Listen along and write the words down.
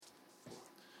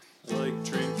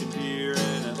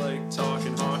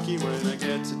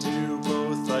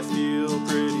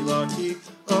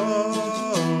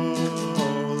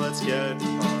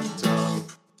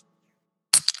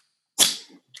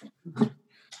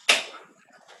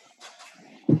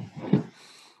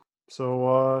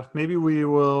So maybe we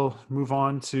will move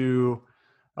on to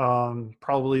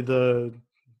probably the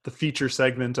feature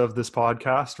segment of this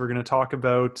podcast. We're going to talk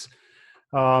about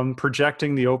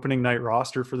projecting the opening night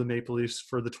roster for the Maple Leafs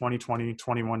for the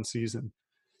 2020-21 season.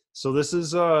 So this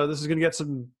is going to get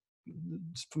some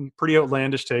pretty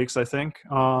outlandish takes, I think,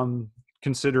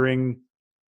 considering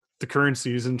the current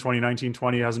season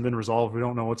 2019-20 hasn't been resolved. We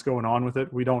don't know what's going on with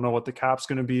it. We don't know what the cap's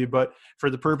going to be, but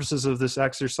for the purposes of this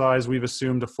exercise, we've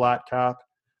assumed a flat cap.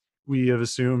 We have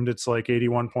assumed it's like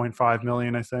 81.5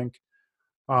 million, I think.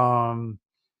 But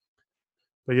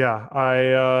yeah,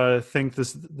 I think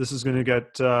this is going to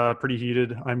get pretty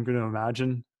heated, I'm going to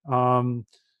imagine.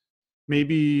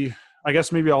 Maybe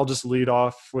I'll just lead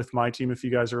off with my team if you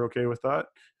guys are okay with that.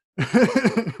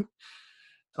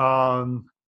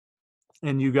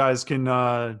 And you guys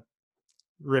can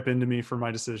rip into me for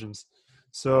my decisions.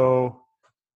 So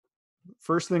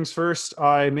first things first,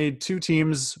 I made two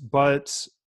teams, but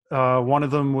one of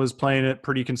them was playing it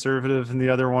pretty conservative and the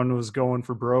other one was going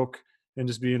for broke and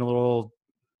just being a little,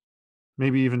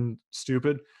 maybe even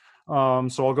stupid.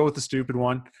 So I'll go with the stupid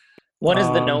one. One is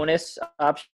the knowness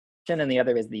option and the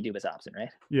other is the dubis option,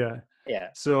 right? Yeah. Yeah.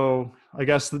 So I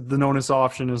guess the knowness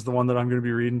option is the one that I'm going to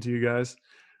be reading to you guys.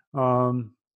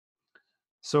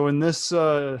 So in this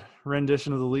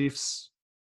rendition of the Leafs,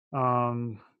 I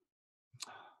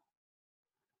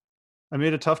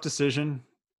made a tough decision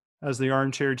as the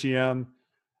armchair GM.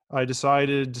 I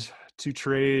decided to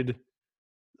trade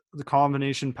the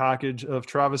combination package of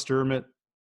Travis Dermott,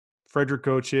 Frederic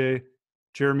Gauthier,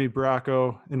 Jeremy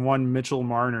Bracco, and one Mitchell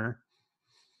Marner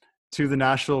to the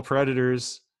Nashville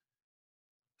Predators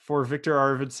for Victor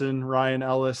Arvidsson, Ryan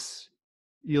Ellis,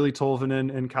 Eeli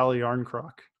Tolvanen, and Kalle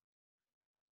Järnkrok.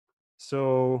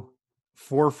 So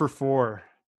 4 for 4.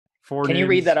 Can you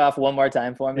read that off one more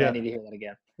time for me? Yeah. I need to hear that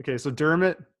again. Okay, so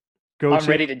Dermott, Gauthier. I'm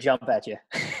ready to jump at you.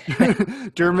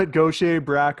 Dermott, Gauthier,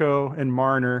 Bracco, and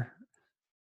Marner,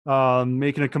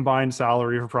 making a combined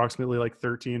salary of approximately like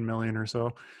 13 million or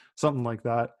so, something like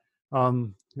that.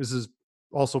 This is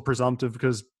also presumptive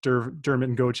because Dermott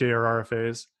and Gauthier are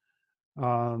RFAs.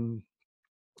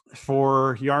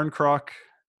 For Järnkrok,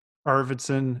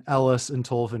 Arvidsson, Ellis, and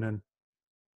Tolvanen.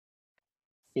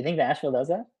 You think Nashville does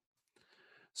that?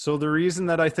 So the reason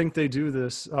that I think they do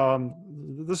this,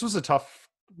 this is the tough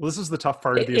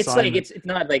part of the it's assignment. Like it's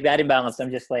not like that imbalanced.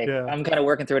 I'm just like I'm kind of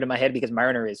working through it in my head because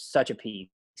Marner is such a piece.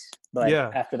 But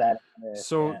after that,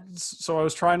 so I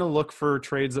was trying to look for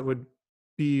trades that would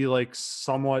be like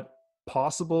somewhat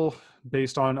possible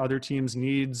based on other teams'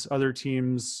 needs, other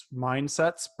teams'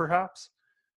 mindsets, perhaps.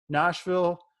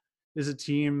 Nashville is a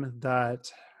team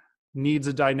that needs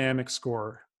a dynamic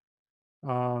scorer.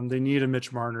 They need a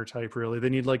Mitch Marner type, really. They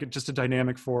need like just a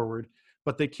dynamic forward,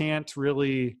 but they can't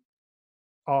really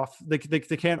they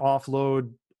can't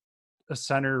offload a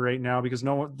center right now because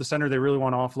the center they really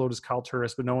want to offload is Kyle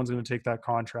Turris, but no one's going to take that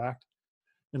contract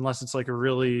unless it's like a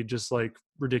really just like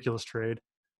ridiculous trade,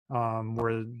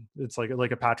 where it's like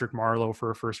a Patrick Marleau for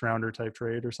a first rounder type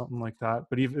trade or something like that.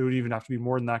 But it would even have to be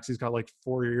more than that because he's got like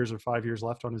 4 years or 5 years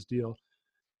left on his deal.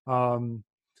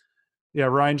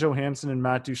 Ryan Johansson and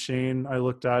Matt Duchene I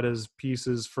looked at as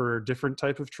pieces for a different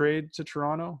type of trade to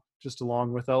Toronto, just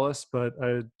along with Ellis, but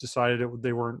I decided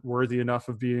they weren't worthy enough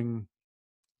of being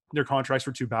 – their contracts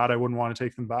were too bad. I wouldn't want to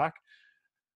take them back.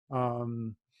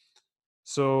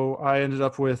 So I ended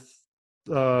up with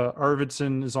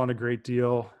Arvidsson is on a great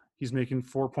deal. He's making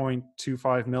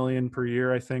 $4.25 million per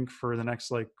year, I think, for the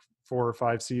next like 4 or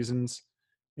 5 seasons.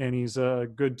 And he's a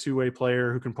good two-way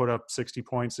player who can put up 60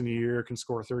 points in a year, can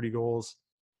score 30 goals.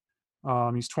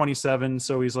 He's 27,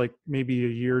 so he's like maybe a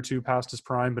year or two past his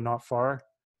prime, but not far.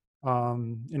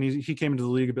 And he came into the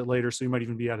league a bit later, so he might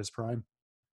even be at his prime.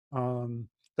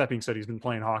 That being said, he's been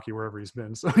playing hockey wherever he's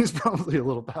been, so he's probably a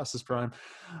little past his prime.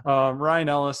 Ryan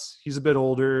Ellis, he's a bit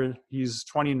older. He's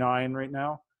 29 right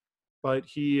now, but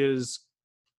he is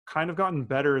kind of gotten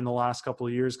better in the last couple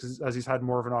of years because as he's had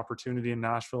more of an opportunity in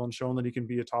Nashville and shown that he can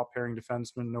be a top pairing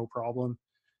defenseman, no problem.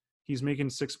 He's making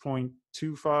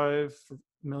 $6.25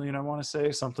 million, I want to say,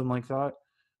 something like that.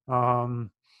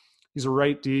 He's a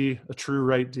right D, a true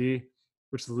right D,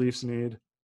 which the Leafs need.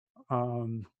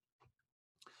 So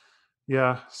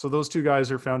those two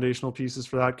guys are foundational pieces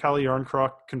for that. Kalle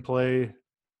Järnkrok can play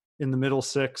in the middle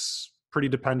six pretty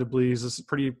dependably. He's a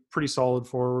pretty solid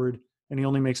forward, and he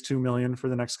only makes $2 million for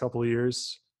the next couple of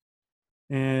years.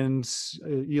 And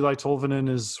Eeli Tolvanen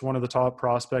is one of the top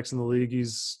prospects in the league.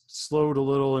 He's slowed a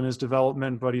little in his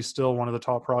development, but he's still one of the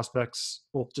top prospects,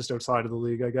 well, just outside of the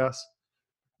league, I guess.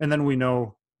 And then we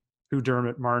know who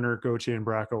Dermott, Marner, Gauthier, and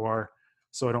Bracco are,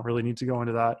 so I don't really need to go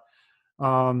into that.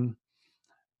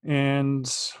 And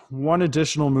one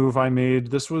additional move I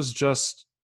made, this was just,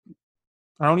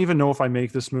 I don't even know if I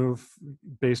make this move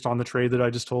based on the trade that I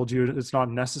just told you. It's not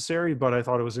necessary, but I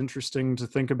thought it was interesting to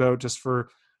think about just for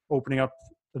opening up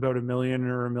about $1 million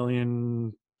or $1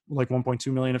 million, like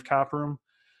 1.2 million of cap room,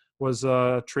 was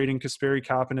trading Kasperi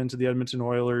Kapanen to the Edmonton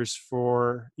Oilers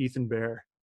for Ethan Bear.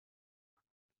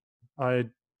 I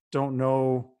don't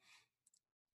know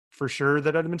for sure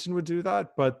that Edmonton would do that,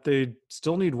 but they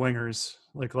still need wingers.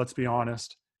 Like, let's be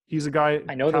honest. He's a guy.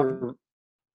 I know they're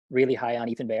really high on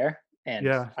Ethan Bear, and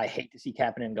yeah, I hate to see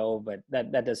Kapanen go, but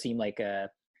that does seem like a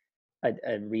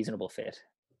reasonable fit.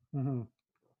 Mm-hmm.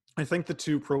 I think the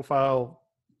two profile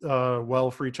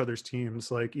well for each other's teams.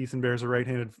 Like Ethan Bear's a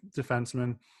right-handed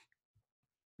defenseman,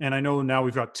 and I know now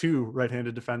we've got two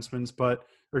right-handed defensemen,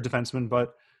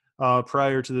 but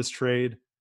prior to this trade,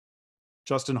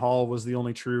 Justin Hall was the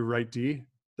only true right D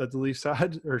that the Leafs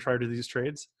had, or prior to these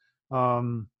trades.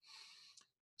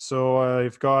 So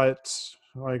I've got,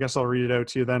 I guess I'll read it out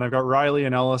to you then. I've got Riley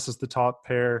and Ellis as the top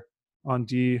pair on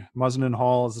D, Muzzin and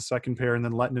Hall as the second pair, and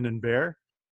then Lettinen and Bear.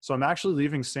 So I'm actually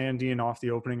leaving Sandin off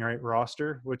the opening right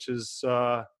roster, which is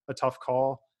a tough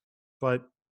call, but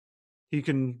he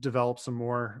can develop some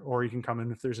more, or he can come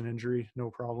in if there's an injury,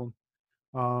 no problem.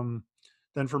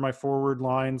 Then for my forward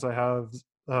lines, I have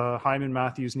Hyman,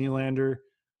 Matthews, Nylander,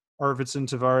 Arvidsson,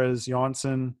 Tavares,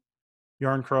 Janssen,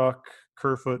 Yarncroc,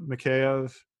 Kerfoot,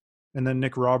 Mikheyev, and then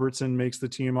Nick Robertson makes the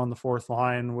team on the fourth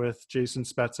line with Jason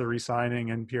Spezza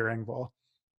resigning and Pierre Engvall.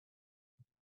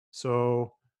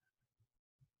 So,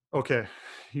 okay,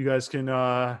 you guys can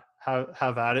have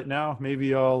at it now.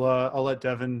 Maybe I'll let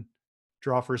Devin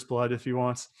draw first blood if he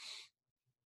wants.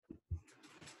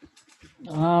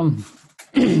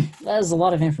 That is a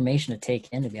lot of information to take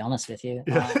in, to be honest with you.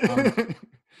 Yeah.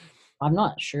 I'm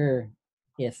not sure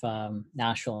if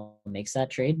Nashville makes that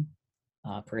trade,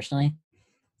 personally.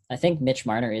 I think Mitch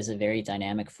Marner is a very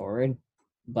dynamic forward,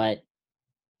 but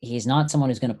he's not someone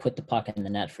who's going to put the puck in the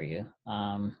net for you.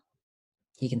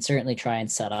 He can certainly try and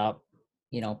set up,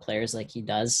 players like he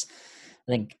does.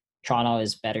 I think Toronto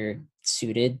is better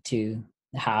suited to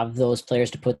have those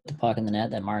players to put the puck in the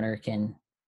net that Marner can,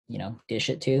 dish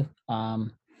it to. I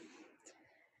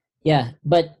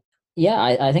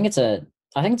think it's a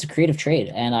creative trade,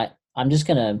 and I'm just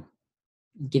gonna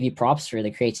give you props for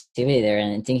the creativity there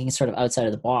and thinking sort of outside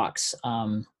of the box,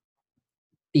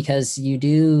 because you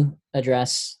do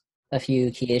address a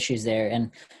few key issues there,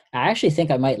 and I actually think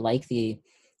I might like the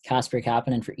Kasperi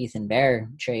Kapanen for Ethan Bear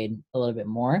trade a little bit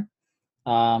more.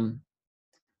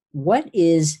 What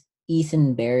is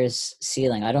Ethan Bear's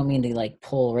ceiling? I don't mean to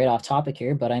pull right off topic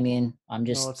here, but I mean, I'm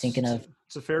just thinking of.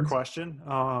 It's a fair question.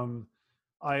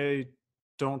 I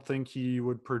don't think he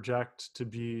would project to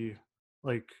be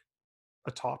like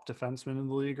a top defenseman in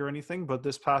the league or anything, but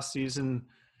this past season,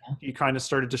 he kind of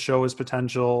started to show his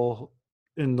potential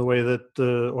in the way that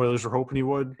the Oilers were hoping he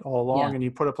would all along. And he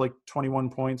put up 21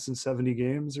 points in 70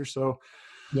 games or so.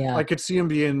 Yeah. I could see him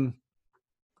being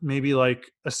maybe a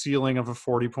ceiling of a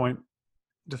 40-point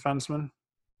defenseman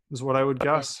is what I would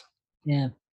guess. Yeah.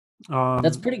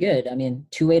 That's pretty good. I mean,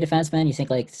 two-way defenseman, you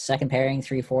think second pairing,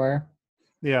 3-4?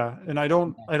 Yeah. And I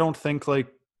don't think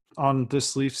on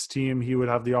this Leafs team, he would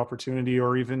have the opportunity,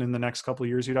 or even in the next couple of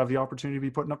years, he'd have the opportunity to be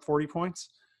putting up 40 points.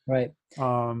 Right.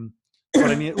 But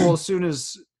I mean, well, as soon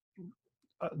as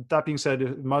that being said,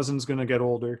 Muzzin's going to get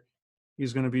older,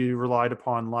 he's going to be relied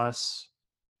upon less,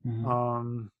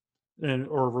 or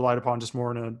relied upon just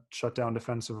more in a shutdown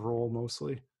defensive role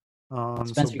mostly.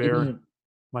 Spencer, so Bear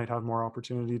might have more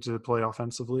opportunity to play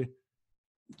offensively.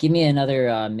 Give me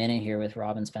another minute here with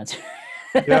Robin Spencer.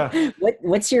 Yeah.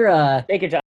 What's your take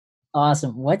your time?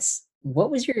 Awesome. What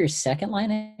was your second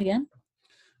line again?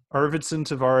 Arvidsson,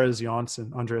 Tavares,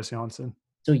 Janssen, Andreas Janssen.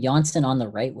 So Janssen on the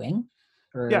right wing?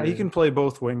 Yeah, he can play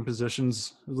both wing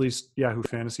positions. At least Yahoo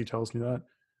Fantasy tells me that.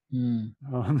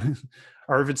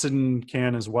 Arvidsson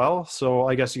can as well. So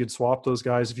I guess you could swap those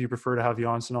guys if you prefer to have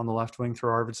Janssen on the left wing,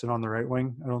 throw Arvidsson on the right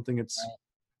wing. I don't think it's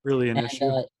really an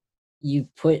issue. You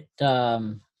put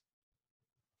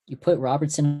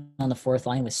Robertson on the fourth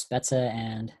line with Spezza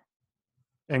and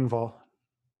Engvall.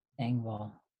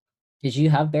 Did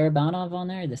you have Barabanov on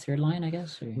there, the third line, I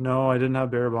guess? Or? No, I didn't have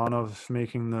Barabanov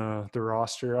making the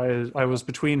roster. I was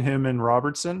between him and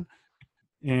Robertson,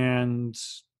 and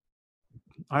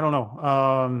I don't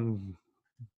know.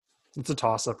 It's a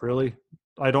toss-up, really.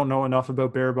 I don't know enough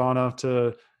about Barabanov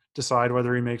to decide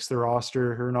whether he makes the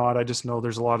roster or not. I just know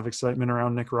there's a lot of excitement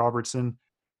around Nick Robertson.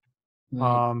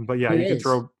 Right. But yeah, you could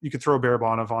throw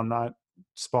Barabanov on that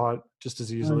spot just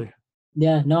as easily.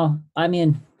 Yeah, no, I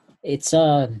mean, it's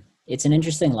it's an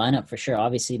interesting lineup for sure.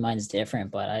 Obviously mine's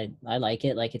different, but I like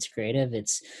it. Like, it's creative.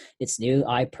 It's new.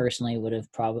 I personally would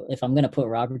have probably, if I'm going to put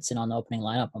Robertson on the opening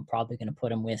lineup, I'm probably going to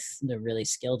put him with the really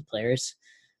skilled players.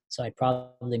 So I'd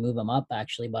probably move him up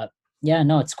actually, but yeah,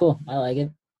 no, it's cool. I like it.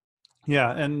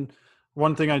 Yeah. And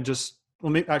one thing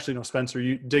actually, no, Spencer,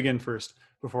 you dig in first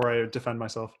before I defend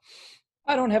myself.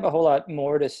 I don't have a whole lot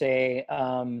more to say.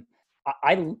 I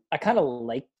kind of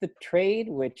like the trade,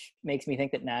 which makes me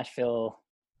think that Nashville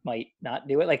might not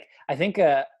do it. Like, I think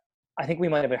we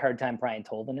might have a hard time Brian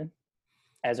Tolvanen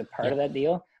as a part of that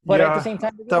deal. But at the same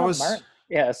time, that was Martin.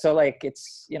 Yeah. So like,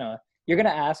 it's, you're going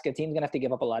to ask, a team's going to have to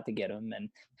give up a lot to get him. And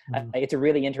it's a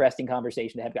really interesting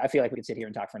conversation to have. I feel like we could sit here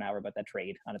and talk for an hour about that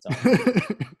trade on its own.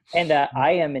 And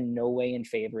I am in no way in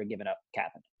favor of giving up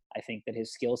Kapanen. I think that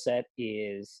his skill set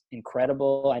is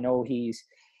incredible. I know he's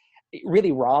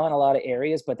really raw in a lot of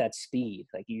areas, but that speed,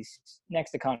 like, he's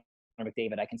next to Connor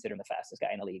McDavid, I consider him the fastest guy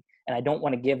in the league. And I don't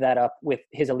want to give that up with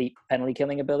his elite penalty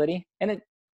killing ability. And it,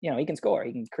 he can score,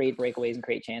 he can create breakaways and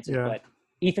create chances. Yeah. But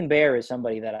Ethan Bear is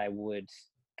somebody that I would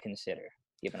consider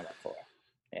giving him up for.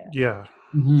 Yeah.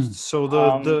 Mm-hmm. So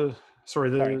the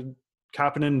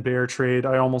Kapanen Bear trade,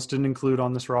 I almost didn't include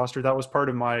on this roster. That was part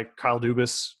of my Kyle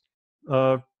Dubas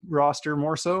roster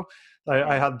more so.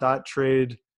 I had that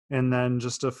trade, and then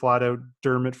just a flat out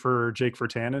Dermott for Jake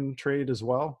Virtanen trade as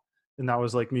well. And that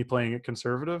was like me playing it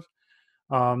conservative.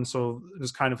 So it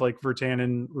was kind of like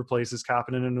Virtanen replaces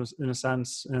Kapanen in a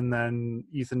sense, and then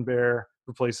Ethan Bear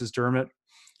replaces Dermott.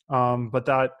 But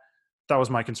that was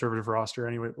my conservative roster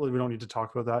anyway. We don't need to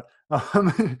talk about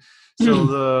that. So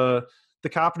the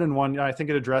Kapanen one, I think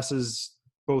it addresses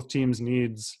both teams'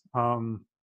 needs.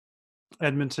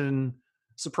 Edmonton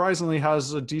surprisingly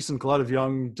has a decent glut of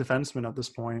young defensemen at this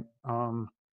point.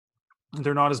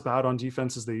 They're not as bad on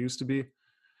defense as they used to be.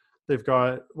 They've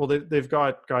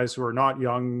got guys who are not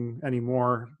young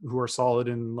anymore, who are solid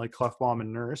in like Klefbom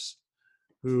and Nurse,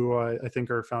 who I think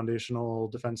are foundational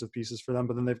defensive pieces for them.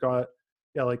 But then they've got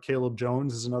like Caleb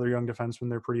Jones is another young defenseman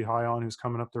they're pretty high on, who's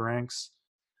coming up the ranks.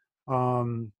 I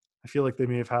feel like they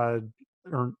may have had,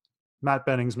 or Matt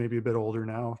Benning's maybe a bit older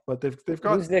now, but they've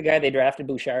got. Who's the guy they drafted?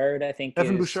 Bouchard, I think.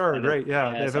 Evan Bouchard, right?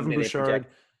 Yeah, they have Evan Bouchard.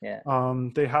 Yeah.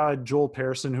 They had Joel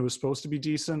Persson, who was supposed to be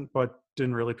decent, but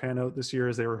didn't really pan out this year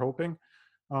as they were hoping.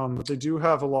 But they do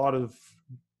have a lot of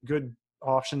good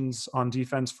options on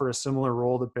defense for a similar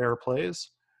role that Bear plays.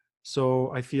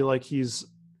 So I feel like he's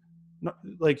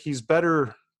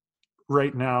better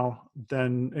right now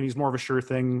and he's more of a sure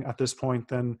thing at this point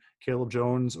than Caleb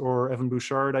Jones or Evan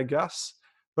Bouchard, I guess.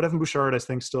 But Evan Bouchard, I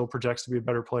think, still projects to be a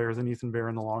better player than Ethan Bear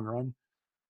in the long run.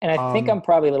 And I think I'm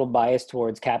probably a little biased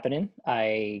towards Kapanen.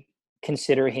 I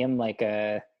consider him like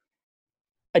a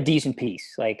decent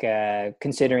piece, like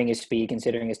considering his speed,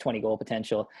 considering his 20-goal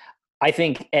potential. I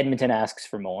think Edmonton asks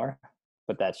for more,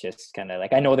 but that's just kind of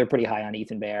like, I know they're pretty high on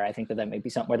Ethan Bear. I think that might be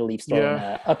something where the Leafs throw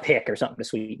in a pick or something to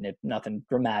sweeten it. Nothing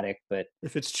dramatic, but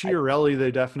if it's Chiarelli,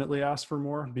 they definitely ask for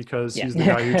more because he's the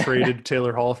guy who traded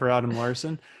Taylor Hall for Adam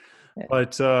Larson. Yeah.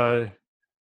 But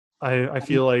I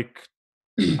feel like,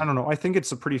 I don't know. I think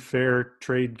it's a pretty fair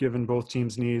trade given both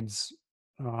teams' needs,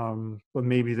 but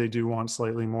maybe they do want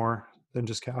slightly more than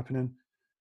just Kapanen.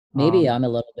 Maybe I'm a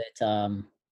little bit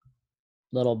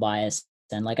little biased,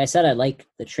 and like I said, I like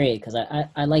the trade because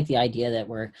I like the idea that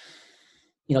we're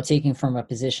taking from a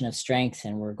position of strength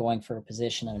and we're going for a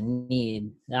position of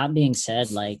need. That being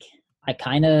said, like I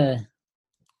kind of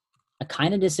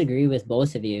disagree with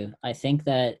both of you. I think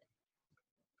that.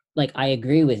 Like, I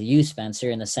agree with you,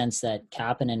 Spencer, in the sense that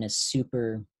Kapanen is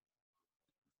super.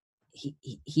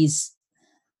 He's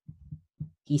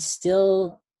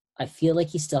still. I feel like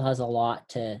he still has a lot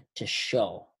to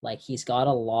show. Like, he's got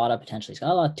a lot of potential. He's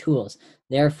got a lot of tools.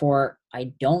 Therefore,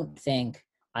 I don't think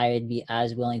I would be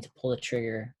as willing to pull the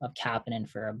trigger of Kapanen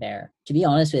for a Bear. To be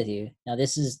honest with you, now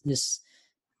this.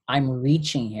 I'm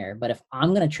reaching here, but if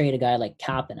I'm going to trade a guy like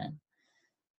Kapanen.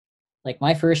 Like,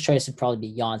 my first choice would probably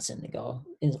be Johnsson to go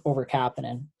over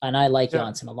Kapanen, and I like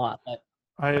Johnsson a lot. But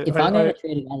if I'm going to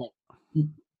trade a guy like,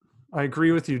 I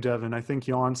agree with you, Devin. I think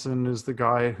Johnsson is the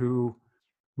guy who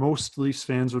most Leafs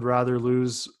fans would rather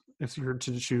lose if you were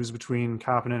to choose between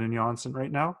Kapanen and Johnsson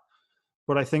right now.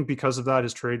 But I think because of that,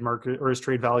 his trade market or his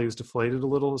trade value is deflated a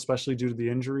little, especially due to the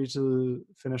injury to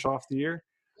finish off the year.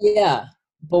 Yeah,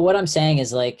 but what I'm saying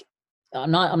is like. I'm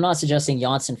not suggesting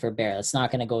Johnsson for Bear. That's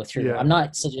not going to go through. Yeah. I'm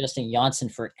not suggesting Johnsson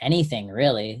for anything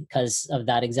really because of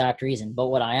that exact reason. But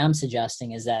what I am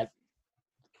suggesting is that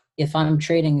if I'm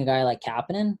trading a guy like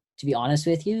Kapanen, to be honest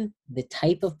with you, the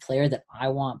type of player that I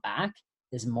want back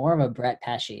is more of a Brett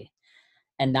Pesce.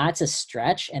 And that's a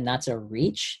stretch and that's a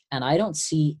reach. And I don't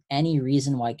see any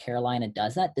reason why Carolina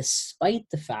does that, despite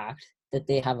the fact that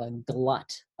they have a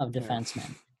glut of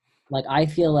defensemen. Like, I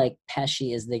feel like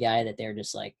Pesce is the guy that they're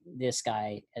just like, this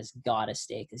guy has got to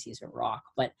stay because he's a rock.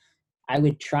 But I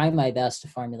would try my best to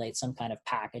formulate some kind of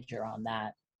package around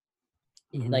that.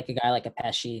 Like a guy like a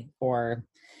Pesce, or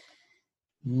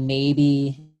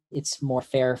maybe it's more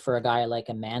fair for a guy like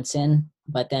a Manson.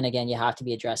 But then again, you have to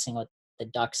be addressing what the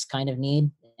Ducks kind of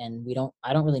need. And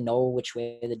I don't really know which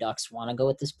way the Ducks want to go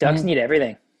at this point. Ducks need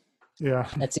everything. Yeah.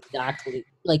 That's exactly,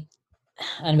 like,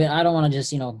 I mean, I don't want to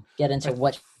just, get into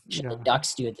what should the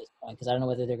Ducks do at this point, because I don't know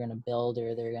whether they're going to build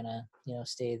or they're going to,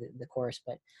 stay the course.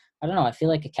 But I don't know. I feel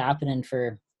like a Kapanen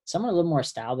for someone a little more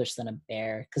established than a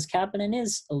Bear, because Kapanen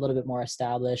is a little bit more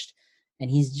established, and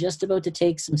he's just about to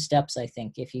take some steps, I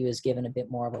think, if he was given a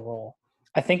bit more of a role.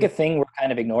 I think a thing we're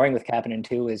kind of ignoring with Kapanen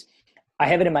too is, I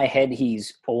have it in my head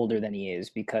he's older than he is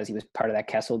because he was part of that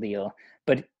Kessel deal,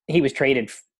 but he was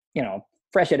traded,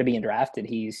 fresh out of being drafted.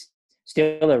 He's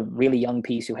still a really young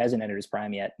piece who hasn't entered his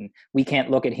prime yet, and we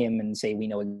can't look at him and say we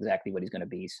know exactly what he's going to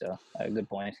be. So, a good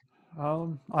point.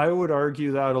 I would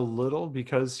argue that a little,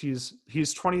 because he's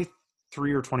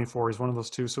 23 or 24. He's one of those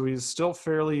two, so he's still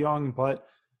fairly young. But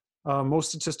most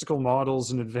statistical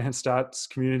models and advanced stats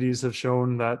communities have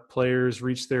shown that players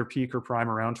reach their peak or prime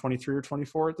around 23 or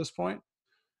 24 at this point,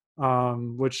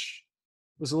 which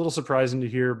was a little surprising to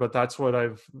hear, but that's what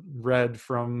I've read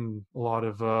from a lot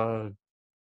of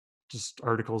just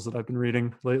articles that I've been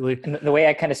reading lately. And the way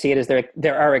I kind of see it is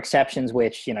there are exceptions,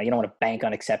 which, you don't want to bank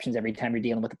on exceptions every time you're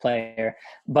dealing with a player.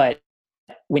 But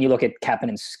when you look at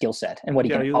Kapanen's skill set and what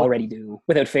he can already do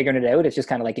without figuring it out, it's just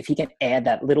kind of like, if he can add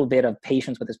that little bit of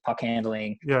patience with his puck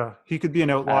handling. Yeah, he could be an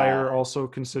outlier also,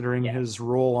 considering his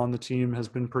role on the team has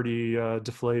been pretty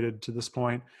deflated to this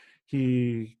point.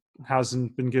 He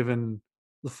hasn't been given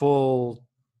the full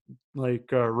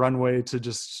runway to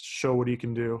just show what he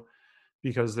can do,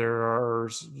 because there are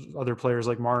other players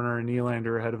like Marner and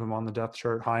Nylander ahead of him on the depth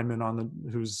chart, Hyman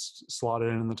who's slotted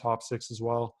in the top 6 as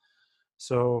well.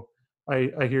 So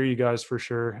I hear you guys for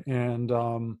sure. And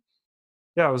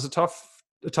it was a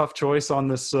tough choice on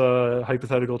this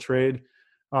hypothetical trade.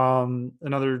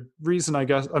 Another reason, I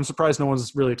guess, I'm surprised no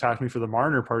one's really attacked me for the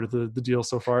Marner part of the deal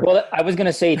so far. Well, I was going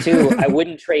to say too, I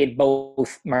wouldn't trade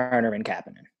both Marner and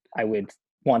Kapanen. I would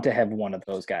want to have one of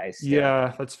those guys.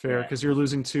 Yeah, that's fair, because you're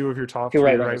losing 2 of your top 3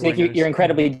 right wingers. You're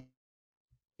incredibly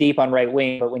deep on right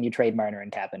wing, but when you trade Marner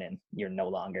and Kapanen, you're no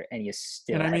longer, and you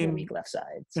still have a weak left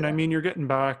side. So. And I mean, you're getting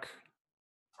back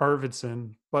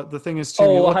Arvidsson, but the thing is too.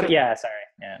 But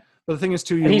the thing is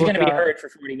too, he's going to be hurt for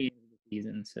 40 games of the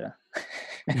season. So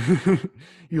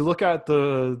you look at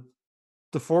the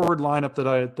forward lineup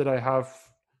that I have.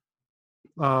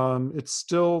 It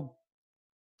still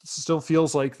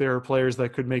feels like there are players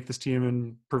that could make this team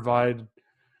and provide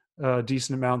a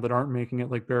decent amount that aren't making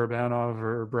it, like Barabanov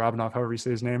or Barabanov, however you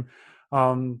say his name.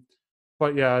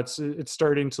 But yeah, it's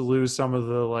starting to lose some of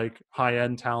the high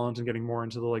end talent and getting more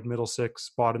into the middle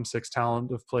 6, bottom 6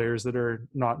 talent of players that are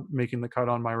not making the cut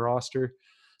on my roster.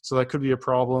 So that could be a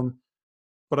problem.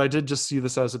 But I did just see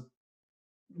this as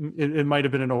it might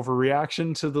have been an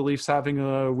overreaction to the Leafs having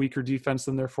a weaker defense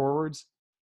than their forwards.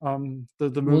 The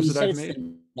moves that I've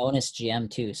made. Nonis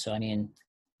GM too, so I mean,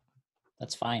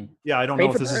 that's fine. Yeah, I don't know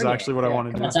if this is actually what I want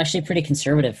to do. That's actually pretty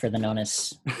conservative for the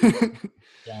Nonis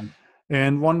GM.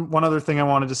 And one other thing I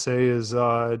wanted to say is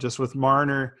just with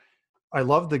Marner, I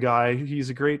love the guy. He's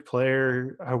a great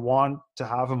player. I want to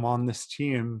have him on this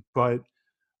team, but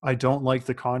I don't like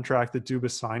the contract that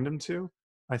Dubas signed him to.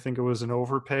 I think it was an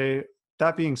overpay.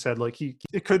 That being said,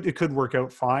 it could work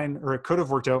out fine, or it could have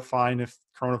worked out fine if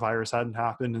coronavirus hadn't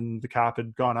happened and the cap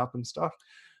had gone up and stuff.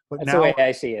 But that's the way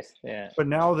I see it. Yeah. But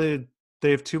now they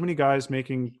have too many guys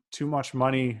making too much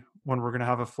money when we're going to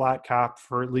have a flat cap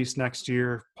for at least next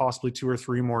year, possibly 2 or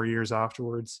 3 more years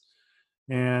afterwards.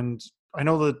 And I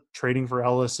know that trading for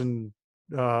Ellis and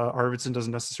Arvidsson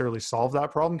doesn't necessarily solve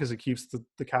that problem, because it keeps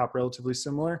the cap relatively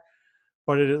similar.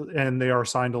 But and they are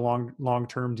signed to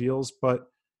long-term deals, but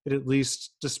it at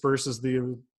least disperses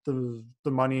the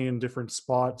money in different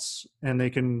spots, and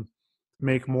they can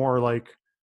make more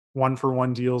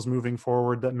 1-for-1 deals moving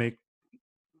forward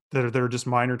that are just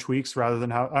minor tweaks, rather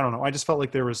than I don't know. I just felt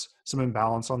like there was some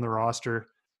imbalance on the roster,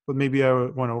 but maybe I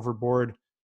went overboard.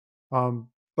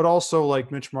 But also,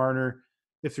 Mitch Marner,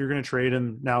 if you're going to trade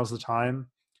him, now's the time,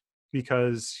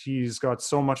 because he's got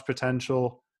so much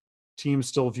potential. Teams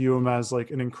still view him as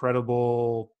an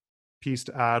incredible piece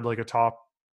to add, a top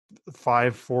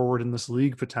 5 forward in this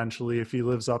league potentially, if he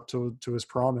lives up to his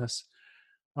promise.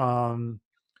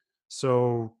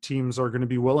 So teams are going to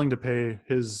be willing to pay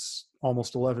his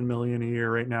almost 11 million a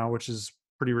year right now, which is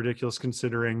pretty ridiculous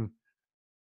considering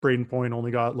Braden Point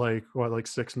only got like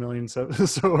 6 million so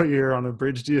a year on a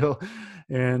bridge deal.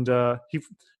 And he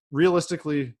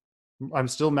realistically, I'm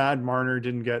still mad Marner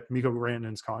didn't get Mikko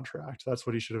Rantanen's contract. That's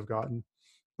what he should have gotten.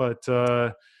 But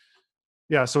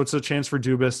yeah, so it's a chance for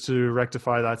Dubas to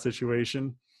rectify that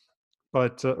situation.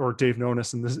 But or Dave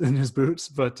Nonis in his boots.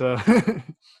 But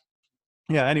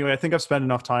yeah, anyway, I think I've spent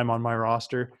enough time on my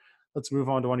roster. Let's move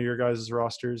on to one of your guys'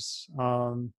 rosters.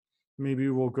 Maybe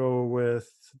we'll go with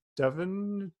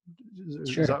Devin.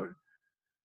 Sure.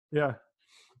 Yeah.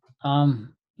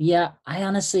 Yeah, I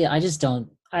don't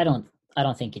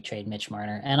think you trade Mitch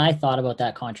Marner. And I thought about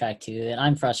that contract too, and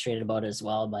I'm frustrated about it as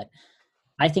well, but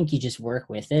I think you just work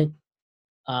with it.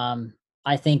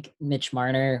 I think Mitch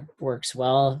Marner works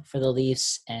well for the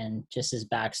Leafs, and just his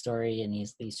backstory, and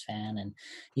he's a Leafs fan, and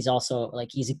he's also like,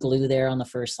 he's a glue there on the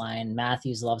first line.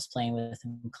 Matthews loves playing with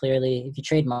him. Clearly, if you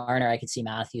trade Marner, I could see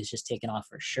Matthews just taking off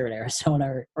for sure to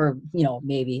Arizona, or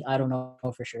maybe, I don't know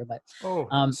for sure. But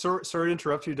sorry to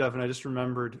interrupt you, Devin. I just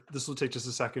remembered, this will take just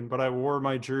a second, but I wore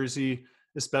my jersey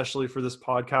especially for this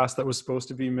podcast that was supposed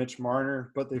to be Mitch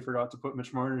Marner, but they forgot to put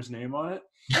Mitch Marner's name on it.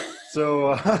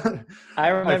 So I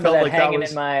remember that like hanging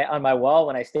on my wall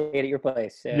when I stayed at your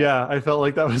place. Yeah, I felt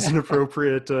like that was an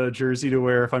appropriate jersey to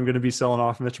wear if I'm going to be selling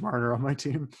off Mitch Marner on my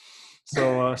team.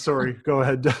 So sorry, go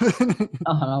ahead.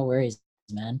 Oh, no worries,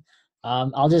 man.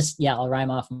 I'll rhyme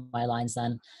off my lines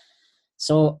then.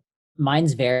 So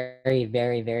mine's very,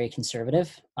 very, very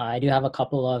conservative. I do have a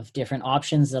couple of different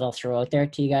options that I'll throw out there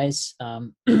to you guys. I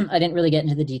didn't really get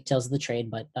into the details of the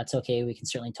trade, but that's okay. We can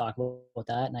certainly talk about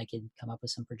that, and I could come up with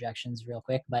some projections real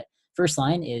quick. But first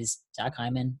line is Zach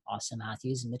Hyman, Austin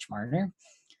Matthews, and Mitch Marner.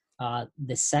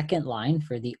 The second line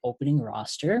for the opening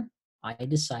roster, I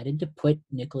decided to put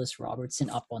Nicholas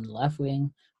Robertson up on the left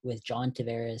wing with John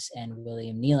Tavares and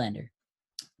William Nylander.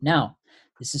 Now,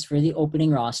 this is for the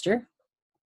opening roster.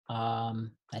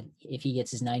 If he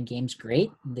gets his 9 games, great.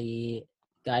 The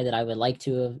guy that I would like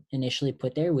to have initially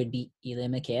put there would be Ilya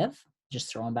Mikheyev,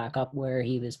 just throw him back up where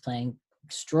he was playing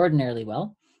extraordinarily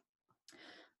well.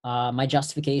 My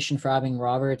justification for having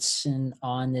Robertson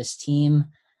on this team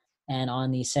and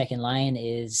on the second line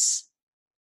is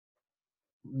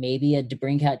maybe a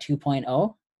DeBrincat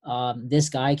 2.0. This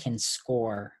guy can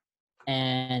score,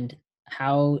 and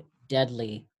how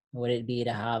deadly would it be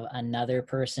to have another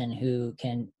person who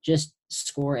can just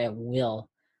score at will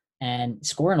and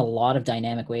score in a lot of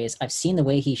dynamic ways. I've seen the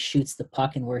way he shoots the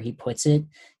puck and where he puts it.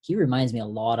 He reminds me a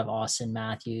lot of Austin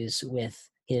Matthews with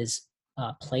his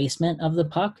placement of the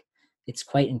puck. It's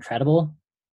quite incredible.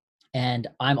 And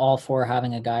I'm all for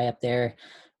having a guy up there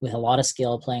with a lot of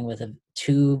skill, playing with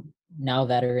 2 now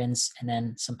veterans and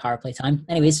then some power play time.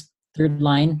 Anyways, third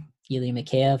line, Ilya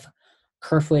Mikheyev,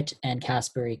 Kerfoot, and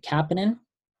Kasperi Kapanen.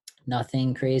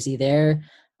 Nothing crazy there.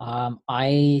 I'm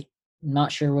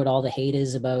not sure what all the hate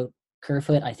is about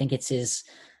Kerfoot. I think it's his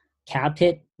cap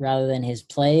hit rather than his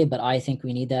play, but I think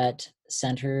we need that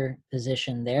center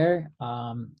position there.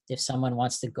 If someone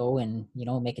wants to go and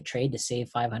make a trade to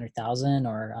save $500,000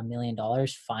 or $1 million,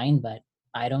 fine, but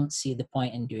I don't see the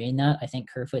point in doing that. I think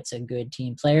Kerfoot's a good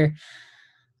team player.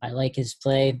 I like his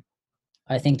play.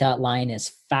 I think that line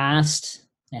is fast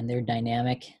and they're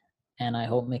dynamic, and I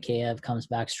hope Mikheyev comes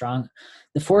back strong.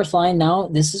 The fourth line now,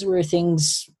 this is where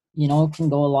things, can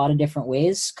go a lot of different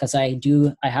ways, because I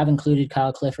have included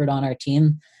Kyle Clifford on our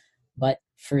team, but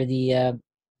for the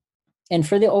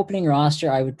opening roster,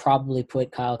 I would probably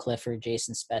put Kyle Clifford,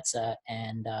 Jason Spezza,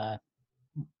 and I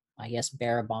guess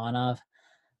Barabanov,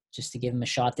 just to give him a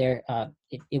shot there.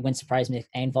 It wouldn't surprise me if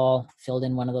Engvall filled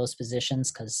in one of those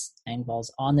positions, because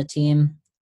Engvall's on the team.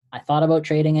 I thought about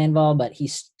trading Engvall, but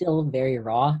he's still very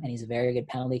raw, and he's a very good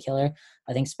penalty killer.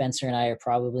 I think Spencer and I are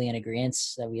probably in agreement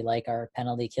that we like our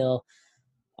penalty kill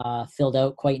filled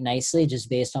out quite nicely, just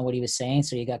based on what he was saying.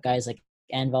 So you got guys like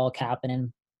Engvall,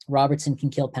 Kapanen, Robertson can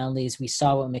kill penalties. We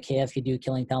saw what Mikheyev could do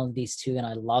killing penalties too, and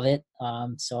I love it.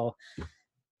 So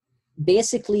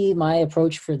basically my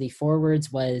approach for the forwards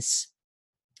was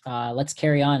let's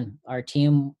carry on. Our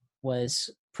team was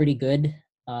pretty good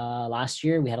last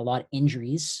year. We had a lot of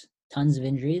injuries, tons of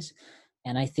injuries,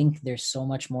 and I think there's so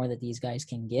much more that these guys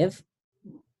can give.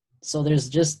 So there's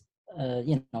just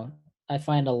I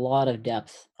find a lot of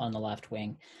depth on the left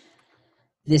wing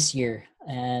this year,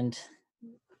 and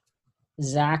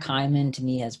Zach Hyman to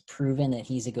me has proven that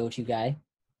he's a go-to guy.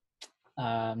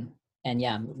 And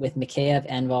yeah, with Mikheyev,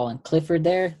 Engvall, and Clifford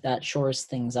there, that shores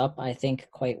things up, I think,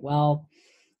 quite well.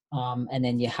 And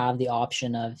then you have the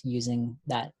option of using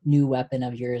that new weapon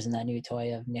of yours and that new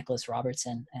toy of Nicholas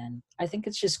Robertson. And I think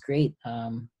it's just great.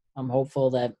 I'm hopeful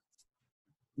that,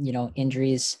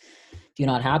 injuries do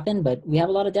not happen, but we have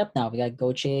a lot of depth now. We got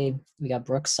Gauthier, we got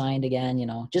Brooks signed again,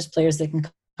 just players that can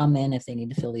come in if they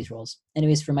need to fill these roles.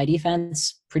 Anyways, for my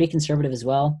defense, pretty conservative as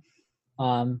well.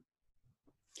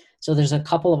 So there's a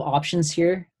couple of options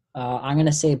here. I'm going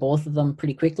to say both of them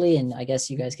pretty quickly, and I guess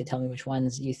you guys could tell me which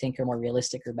ones you think are more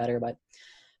realistic or better. But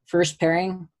first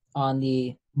pairing on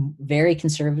the very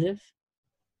conservative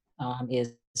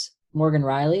is Morgan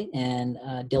Riley and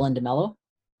Dylan DeMello.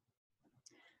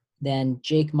 Then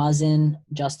Jake Muzzin,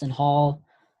 Justin Hall,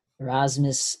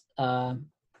 Rasmus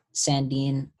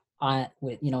Sandin,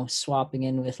 with swapping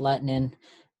in with Lettinen,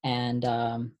 and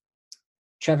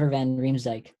Trevor Van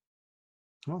Riemsdyk.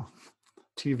 Oh,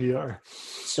 TVR.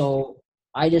 So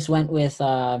I just went with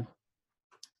 2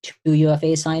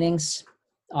 UFA signings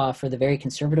for the very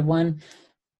conservative one.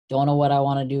 Don't know what I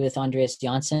want to do with Andreas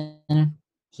Janssen.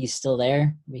 He's still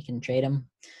there. We can trade him.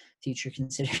 Future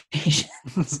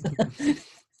considerations.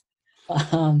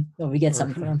 We get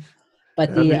something for him.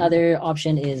 But the other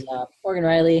option is Morgan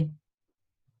Riley,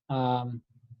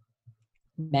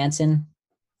 Manson,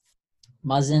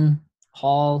 Muzzin,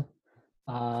 Hall,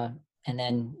 and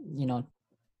then,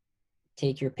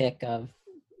 take your pick of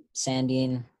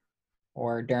Sandin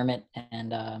or Dermott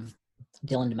and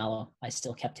Dylan DeMello. I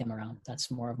still kept him around.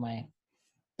 That's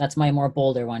my more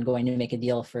bolder one, going to make a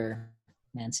deal for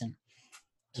Manson.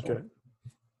 So, okay.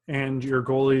 And your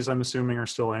goalies, I'm assuming, are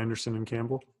still Anderson and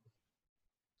Campbell?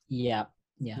 Yeah.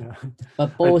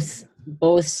 But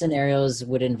both scenarios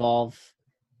would involve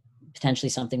potentially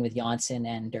something with Janssen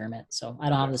and Dermott. So I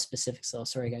don't have the specifics, though.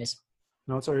 Sorry, guys.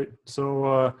 No, it's all right.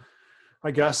 So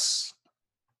I guess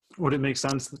would it make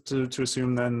sense to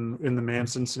assume then in the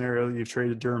Manson scenario you've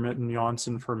traded Dermott and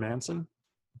Janssen for Manson?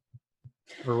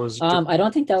 Or was I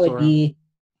don't think that would be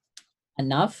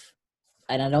enough,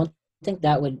 and I don't think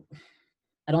that would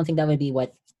be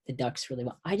what the Ducks really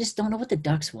want. I just don't know what the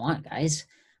Ducks want, guys.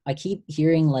 I keep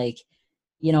hearing they've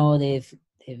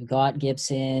got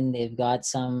Gibson, they've got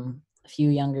a few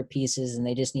younger pieces, and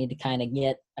they just need to kind of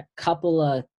get a couple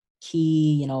of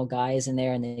key, guys in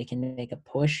there, and they can make a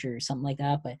push or something like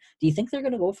that. But do you think they're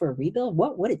going to go for a rebuild?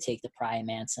 What would it take to pry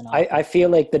Manson off? I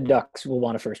feel like the Ducks will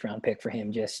want a first-round pick for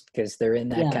him just because they're in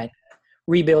that kind of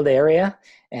rebuild area,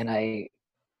 and I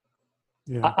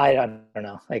don't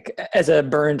know. Like, as a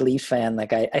burned Leafs fan,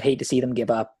 I'd hate to see them give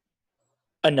up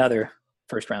another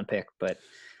first-round pick. But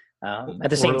at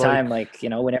the same time,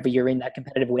 whenever you're in that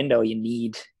competitive window, you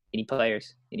need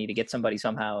players. You need to get somebody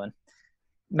somehow, and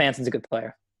Manson's a good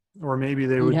player. Or maybe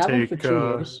they would take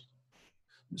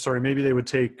maybe they would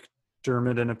take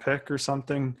Dermott in a pick or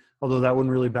something, although that wouldn't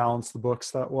really balance the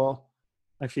books that well.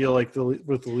 I feel like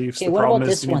with the Leafs, the problem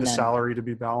is you need the salary to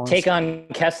be balanced. Take on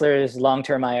Kessler's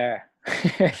long-term IR.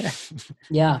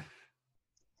 Yeah.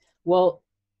 Well,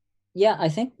 yeah, I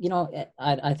think,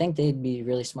 I think they'd be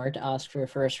really smart to ask for a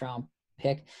first-round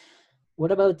pick.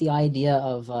 What about the idea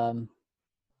of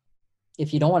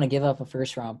if you don't want to give up a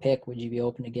first-round pick, would you be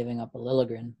open to giving up a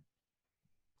Liljegren?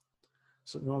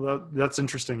 So that's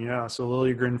interesting, yeah. So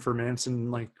Liljegren for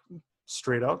Manson,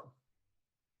 straight up?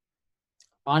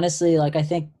 Honestly, I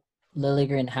think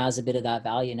Liljegren has a bit of that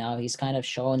value now. He's kind of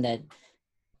shown that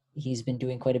he's been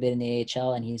doing quite a bit in the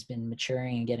AHL, and he's been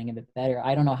maturing and getting a bit better.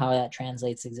 I don't know how that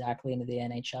translates exactly into the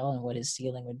NHL and what his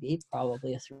ceiling would be.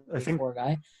 Probably a 3-4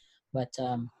 guy. But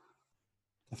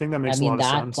I think that makes a lot of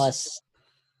sense. Plus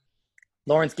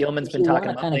Lawrence Gilman's been talking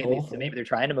about lately, so maybe they're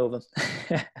trying to move him.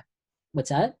 What's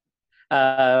that?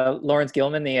 Lawrence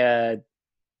Gilman, the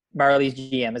Marlies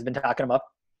GM, has been talking him up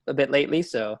a bit lately,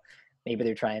 so maybe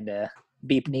they're trying to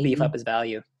beef up his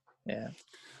value. Yeah.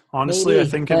 Honestly, maybe, I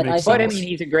think it makes sense. But I mean,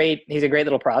 he's a great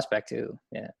little prospect too.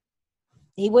 Yeah.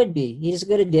 He would be. He's a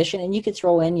good addition, and you could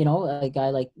throw in, a guy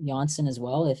like Janssen as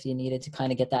well if you needed to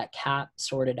kind of get that cap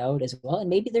sorted out as well, and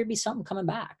maybe there'd be something coming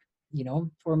back,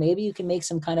 or maybe you can make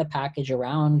some kind of package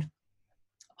around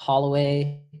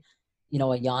Holloway,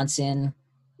 a Janssen,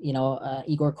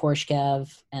 Igor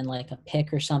Korshchev, and a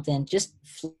pick or something. Just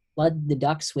flood the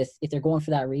Ducks with, if they're going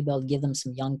for that rebuild, give them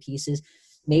some young pieces.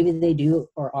 Maybe they do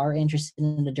or are interested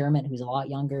in the Dermott, who's a lot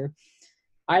younger.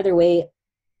 Either way,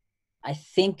 I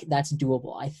think that's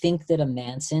doable. I think that a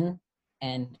Manson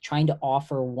and trying to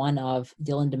offer one of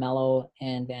Dylan DeMello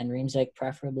and Van Riemsdyk,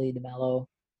 preferably DeMello,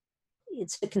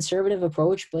 it's a conservative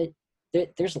approach, but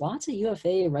there's lots of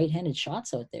UFA right-handed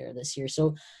shots out there this year.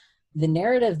 So the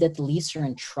narrative that the Leafs are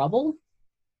in trouble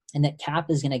and that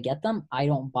cap is going to get them, I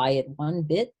don't buy it one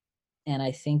bit. And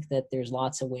I think that there's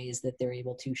lots of ways that they're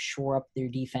able to shore up their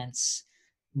defense,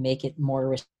 make it more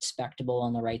respectable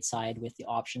on the right side with the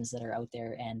options that are out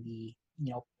there and the,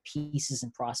 pieces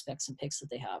and prospects and picks that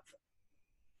they have.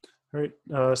 All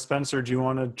right. Spencer, do you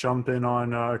want to jump in on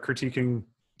critiquing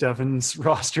Devin's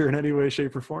roster in any way,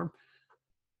 shape, or form?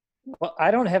 Well,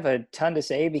 I don't have a ton to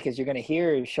say because you're going to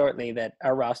hear shortly that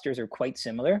our rosters are quite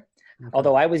similar,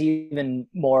 although I was even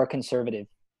more conservative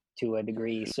to a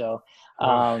degree. So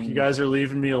you guys are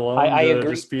leaving me alone I to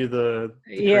agree. just be the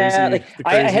yeah, crazy, like the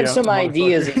crazy I have some motherfucker.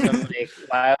 ideas of some like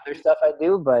wilder stuff I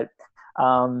do, but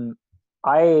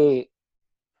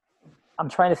I'm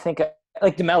trying to think of,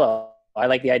 like DeMello. I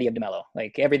like the idea of DeMello.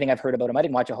 Like everything I've heard about him, I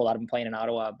didn't watch a whole lot of him playing in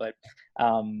Ottawa, but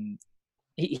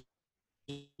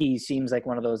he seems like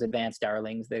one of those advanced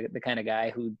darlings, the kind of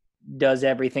guy who does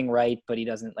everything right, but he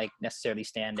doesn't like necessarily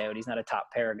stand out. He's not a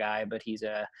top pair guy, but he's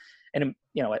a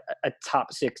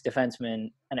top 6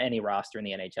 defenseman on any roster in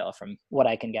the NHL from what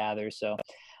I can gather. So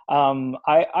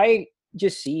I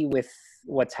just see with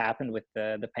what's happened with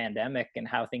the pandemic and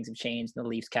how things have changed in the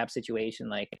Leafs cap situation,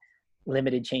 like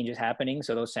limited changes happening.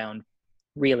 So those sound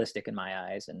realistic in my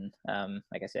eyes. And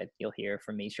like I said, you'll hear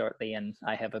from me shortly. And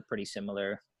I have a pretty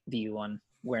similar view on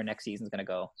where next season's going to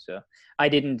go. So I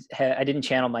didn't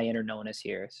channel my inner Nonis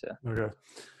here. So okay.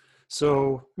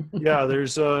 So yeah,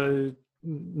 there's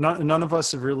none of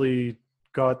us have really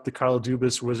got the Kyle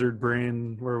Dubas wizard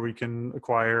brain where we can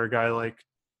acquire a guy like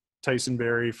Tyson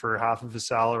Barrie for half of his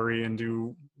salary and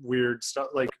do weird stuff,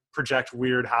 like project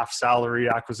weird half salary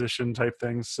acquisition type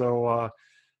things. So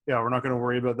yeah, we're not going to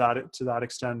worry about that to that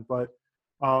extent. But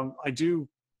I do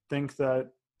think that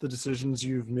the decisions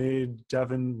you've made,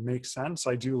 Devin, make sense.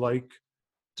 I do like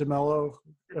DeMello,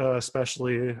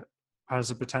 especially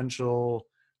as a potential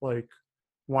like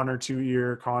 1 or 2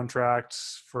 year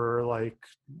contracts for like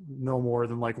no more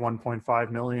than like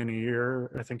 1.5 million a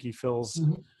year. I think he fills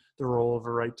the role of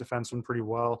a right defenseman pretty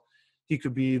well. He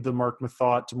could be the Mark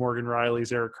Methot to Morgan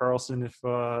Riley's Erik Karlsson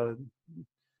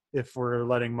if we're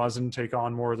letting Muzzin take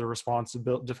on more of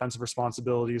the defensive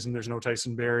responsibilities and there's no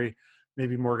Tyson Barrie.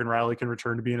 Maybe Morgan Riley can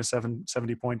return to being a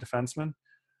 70-point defenseman.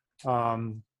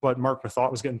 But Mark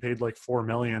Methot was getting paid like $4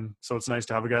 million. So it's nice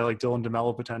to have a guy like Dylan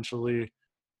DeMello potentially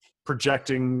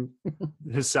projecting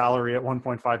his salary at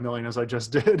 1.5 million as I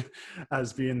just did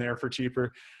as being there for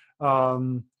cheaper.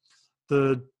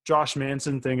 The Josh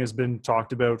Manson thing has been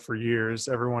talked about for years.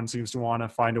 Everyone seems to want to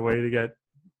find a way to get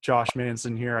Josh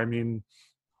Manson here. I mean,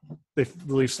 the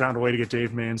Leafs found a way to get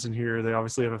Dave Manson here. They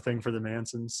obviously have a thing for the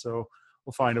Mansons, so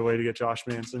we'll find a way to get Josh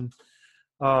Manson.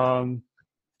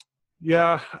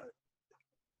 Yeah,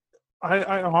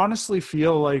 I honestly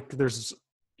feel like there's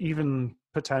even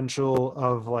potential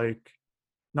of like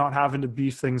not having to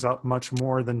beef things up much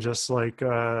more than just like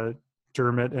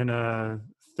Dermott and a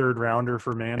 3rd rounder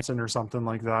for Manson or something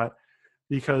like that,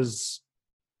 because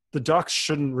the Ducks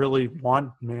shouldn't really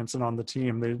want Manson on the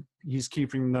team. He's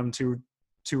keeping them too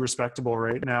respectable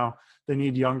right now. They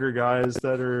need younger guys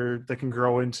that can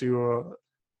grow into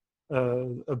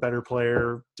a better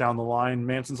player down the line.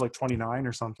 Manson's like 29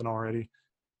 or something already.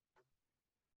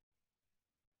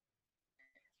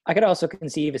 I could also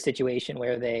conceive a situation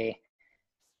where they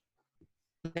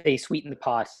sweeten the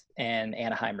pot and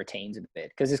Anaheim retains a bit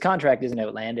because his contract isn't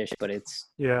outlandish, but it's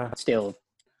still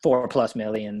 $4+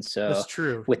 million. So that's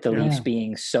true. With the Leafs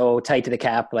being so tight to the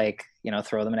cap, like,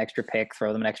 throw them an extra pick,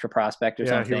 throw them an extra prospect or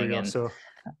something. Here we go. And so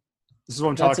this is what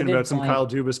I'm talking about. Some Kyle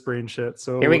Dubas brain shit.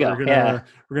 So here we go. We're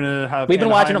gonna have. We've been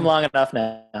watching him long enough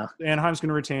now. Anaheim's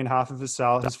gonna retain half of his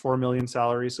 $4 million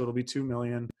salary, so it'll be $2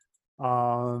 million.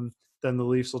 Then the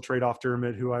Leafs will trade off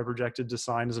Dermott, who I projected to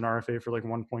sign as an RFA for like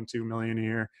 1.2 million a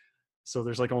year. So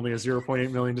there's like only a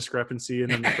 0.8 million discrepancy,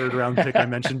 and then the 3rd round pick I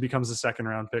mentioned becomes a 2nd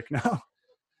round pick now.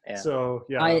 Yeah. So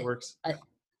it works.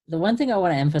 The one thing I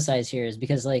want to emphasize here is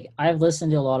because like I've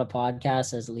listened to a lot of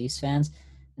podcasts as Leafs fans,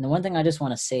 and the one thing I just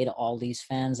want to say to all Leafs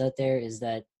fans out there is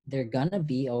that they're gonna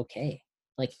be okay.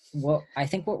 Like what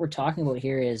we're talking about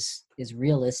here is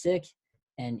realistic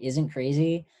and isn't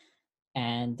crazy.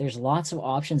 And there's lots of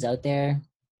options out there.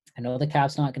 I know the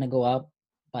cap's not going to go up,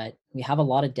 but we have a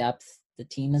lot of depth. The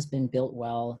team has been built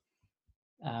well.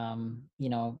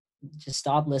 Just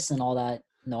stop listening to all that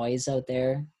noise out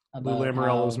there. Lou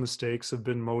Lamoriello's mistakes have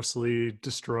been mostly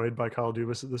destroyed by Kyle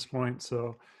Dubas at this point.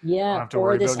 So I don't have to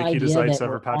worry about Nikita Zaitsev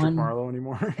or Patrick Marleau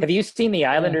anymore. Have you seen the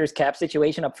Islanders cap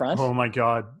situation up front? Oh my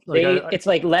God. It's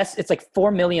like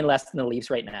 $4 million less than the Leafs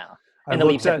right now. And the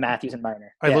Leafs have Matthews and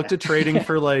Marner. I looked at trading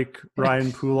for like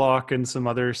Ryan Pulock and some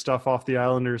other stuff off the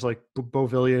Islanders, like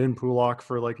Beauvillier and Pulock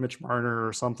for like Mitch Marner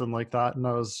or something like that. And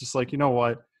I was just like, you know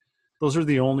what? those are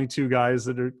the only two guys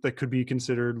that could be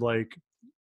considered like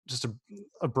just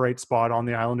a bright spot on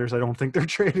the Islanders. I don't think they're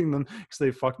trading them because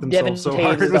they fucked Devin themselves so Taves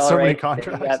hard is with all so many right. You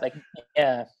contracts. got like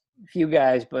a few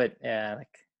guys, but like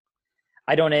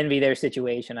I don't envy their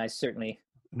situation. I certainly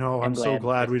I'm so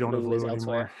glad we don't have Lou is Lou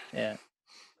elsewhere. anymore. Yeah.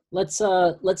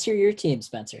 Let's hear your team,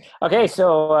 Spencer. Okay,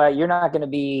 so you're not going to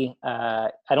be. I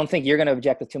don't think you're going to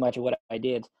object to too much of what I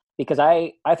did, because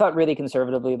I thought really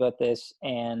conservatively about this,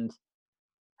 and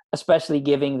especially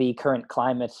given the current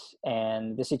climate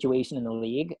and the situation in the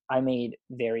league, I made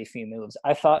very few moves.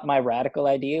 I thought my radical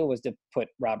idea was to put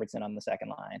Robertson on the second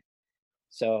line.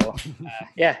 So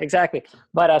yeah, exactly.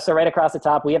 But so right across the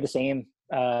top, we have the same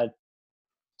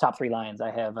top three lines.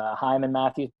 I have Hyman,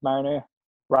 Matthews, Marner,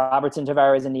 Robertson,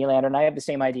 Tavares, and Nylander. And I have the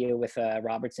same idea with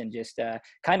Robertson, just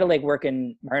kind of like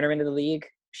working Marner into the league,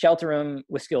 shelter him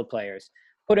with skilled players,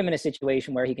 put him in a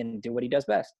situation where he can do what he does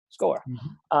best, score.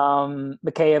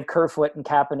 Mikheyev, Kerfoot, and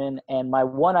Kapanen. And my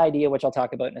one idea, which I'll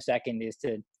talk about in a second, is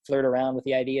to flirt around with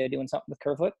the idea of doing something with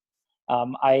Kerfoot.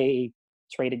 I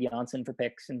traded Janssen for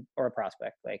picks or a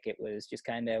prospect. Like, it was just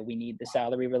kind of, we need the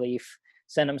salary relief,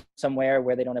 send them somewhere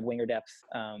where they don't have winger depth.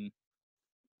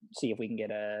 See if we can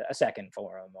get a second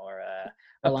for them, or a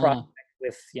prospect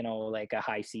with, like a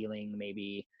high ceiling,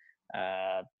 maybe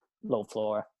low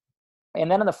floor. And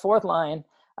then on the fourth line,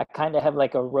 I kind of have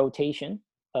like a rotation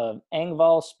of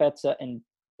Engvall, Spezza, and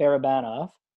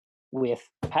Barabanov with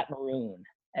Pat Maroon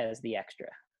as the extra.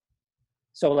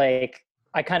 So like,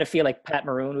 I kind of feel like Pat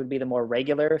Maroon would be the more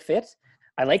regular fit.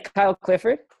 I like Kyle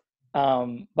Clifford,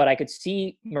 but I could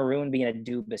see Maroon being a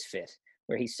Dubas fit,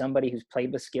 where he's somebody who's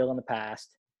played with skill in the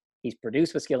past. He's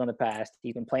produced with skill in the past.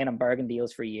 He's been playing on bargain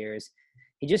deals for years.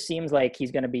 He just seems like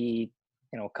he's going to be,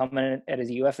 coming in at his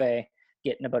UFA,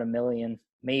 getting about $1 million,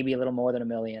 maybe a little more than $1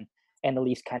 million, and the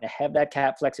Leafs kind of have that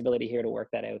cap flexibility here to work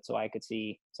that out. So I could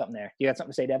see something there. You got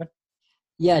something to say, Devin?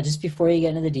 Yeah, just before you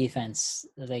get into the defense,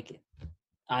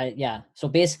 so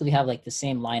basically we have like the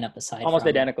same lineup aside almost from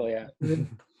identical, yeah.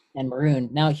 And Maroon.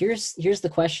 Now here's the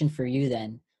question for you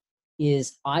then,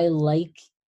 is I like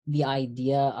the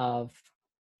idea of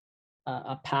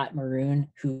a Pat Maroon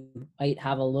who might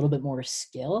have a little bit more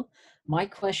skill. My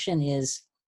question is,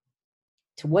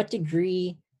 to what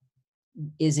degree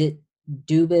is it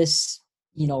Dubas,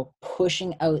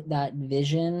 pushing out that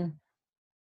vision,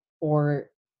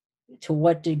 or to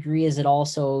what degree is it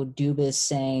also Dubas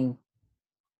saying,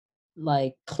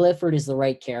 like, Clifford is the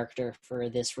right character for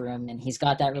this room, and he's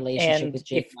got that relationship with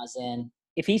Jake Muzzin?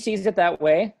 If he sees it that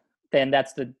way, then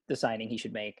that's the signing he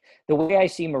should make. The way I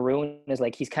see Maroon is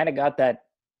like, he's kind of got that,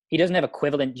 he doesn't have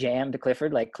equivalent jam to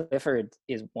Clifford. Like, Clifford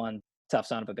is one tough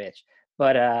son of a bitch.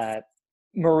 But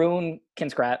Maroon can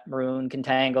scrap, Maroon can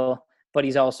tangle, but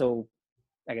he's also,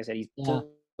 like I said, he's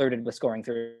flirted with scoring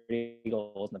 30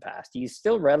 goals in the past. He's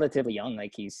still relatively young.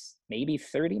 Like, he's maybe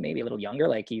 30, maybe a little younger.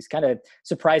 Like, he's kind of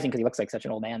surprising because he looks like such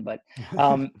an old man. But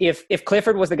if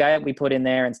Clifford was the guy that we put in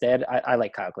there instead, I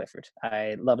like Kyle Clifford.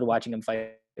 I loved watching him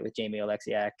fight with Jamie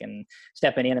Oleksiak and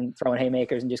stepping in and throwing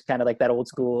haymakers and just kind of like that old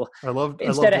school.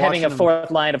 Instead of having a fourth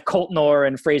line of Colton Orr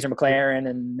and Fraser McLaren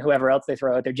and whoever else they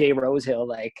throw out there, Jay Rosehill,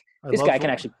 like, this guy can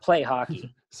actually play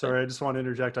hockey. Sorry, I just want to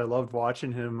interject. I loved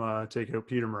watching him take out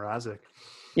Peter Mrazek.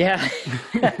 Yeah.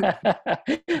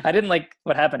 I didn't like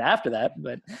what happened after that,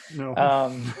 but no.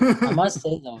 I must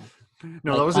say though,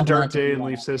 no, that was a dark day in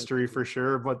Leafs history for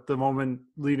sure. But the moment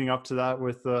leading up to that,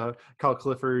 with Kyle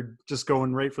Clifford just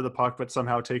going right for the puck, but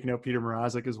somehow taking out Peter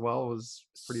Mrazek as well, was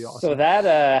pretty awesome. So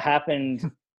that happened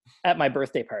at my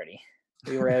birthday party.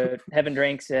 We were out having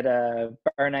drinks at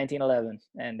Bar 1911,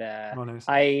 and nice.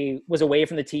 I was away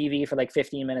from the TV for like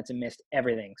 15 minutes and missed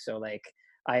everything. So like,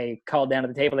 I called down to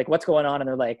the table, like, what's going on? And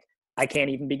they're like, I can't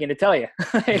even begin to tell you.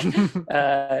 Like,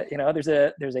 there's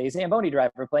a Zamboni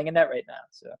driver playing in net right now.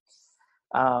 So,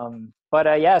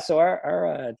 so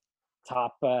our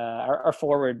top, our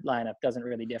forward lineup doesn't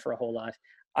really differ a whole lot.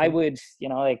 I would,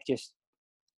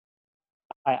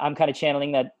 I'm kind of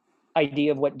channeling that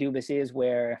idea of what Dubas is,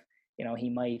 where,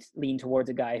 he might lean towards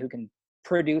a guy who can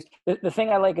produce. The thing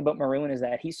I like about Maroon is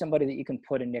that he's somebody that you can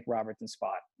put in Nick Robertson's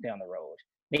spot down the road.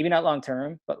 Maybe not long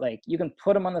term, but like, you can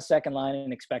put him on the second line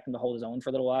and expect him to hold his own for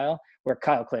a little while, where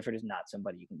Kyle Clifford is not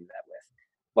somebody you can do that with.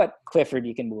 But Clifford,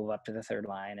 you can move up to the third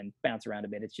line and bounce around a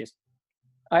bit. It's just,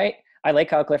 I like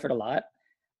Kyle Clifford a lot.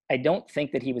 I don't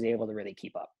think that he was able to really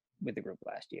keep up with the group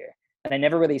last year. And I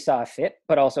never really saw a fit,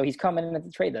 but also he's coming in at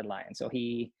the trade deadline. So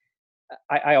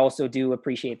I also do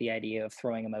appreciate the idea of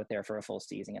throwing him out there for a full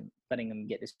season and letting him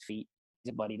get his feet.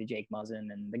 He's a buddy to Jake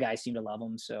Muzzin, and the guys seem to love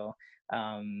him. So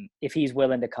if he's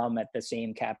willing to come at the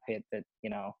same cap hit that,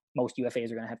 most UFAs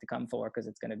are going to have to come for, because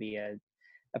it's going to be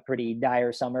a a pretty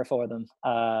dire summer for them.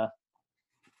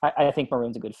 I think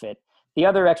Maroon's a good fit. The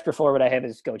other extra forward I have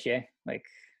is Gauthier. Like,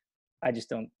 I just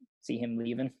don't see him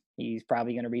leaving. He's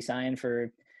probably going to resign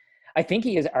for. I think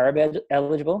he is ARB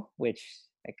eligible, which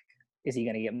like, is he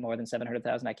going to get more than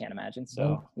 700,000? I can't imagine.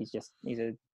 So he's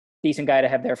a decent guy to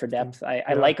have there for depth.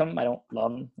 I like him. I don't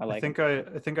love him. I think I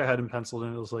had him penciled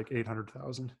in. It was like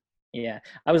 800,000. Yeah,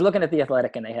 I was looking at the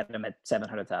Athletic, and they had him at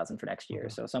 700,000 for next year.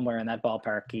 Okay. So somewhere in that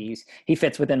ballpark, he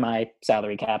fits within my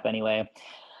salary cap anyway.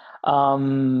 You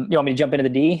want me to jump into the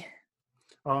D?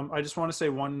 I just want to say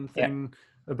one thing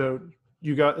about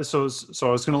you got. So I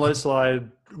was going to let it slide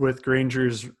with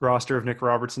Granger's roster of Nick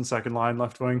Robertson second line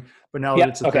left wing, but now that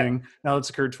it's a thing, now it's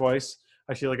occurred twice.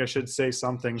 I feel like I should say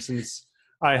something since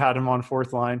I had him on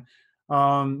fourth line.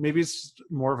 Maybe it's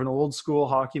more of an old school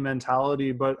hockey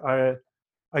mentality, but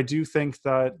I do think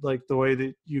that like the way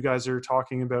that you guys are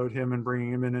talking about him and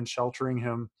bringing him in and sheltering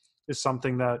him is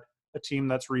something that a team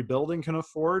that's rebuilding can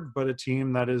afford, but a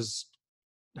team that has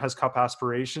cup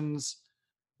aspirations,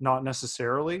 not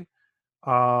necessarily.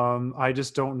 I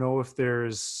just don't know if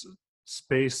there's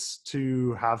space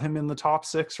to have him in the top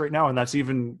six right now. And that's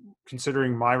even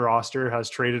considering my roster has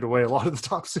traded away a lot of the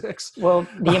top six. Well,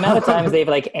 the amount of times they've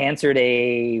like answered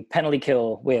a penalty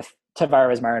kill with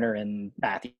Tavares, Marner, and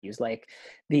Matthews, like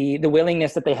the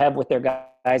willingness that they have with their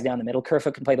guys down the middle.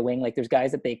 Kerfoot can play the wing. Like there's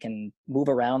guys that they can move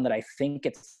around that I think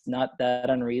it's not that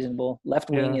unreasonable. Left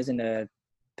wing is in a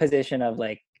position of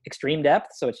like extreme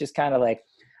depth. So it's just kind of like,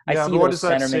 I see those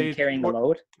centermen carrying the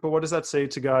load. But what does that say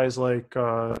to guys like,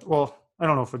 well, I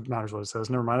don't know if it matters what it says.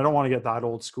 Never mind. I don't want to get that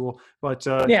old school, but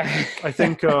I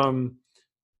think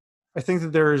that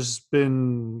there's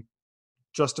been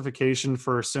justification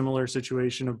for a similar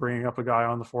situation of bringing up a guy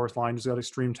on the fourth line who's got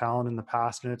extreme talent in the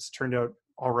past, and it's turned out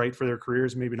all right for their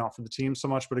careers, maybe not for the team so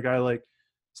much, but a guy like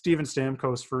Steven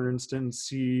Stamkos, for instance,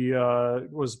 he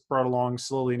was brought along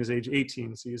slowly in his age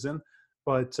 18 season,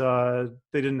 but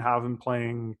they didn't have him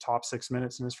playing top 6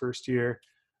 minutes in his first year.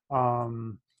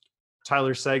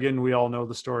 Tyler Seguin, we all know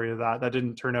the story of that. That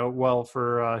didn't turn out well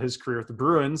for his career with the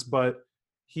Bruins, but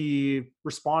he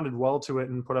responded well to it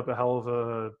and put up a hell of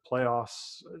a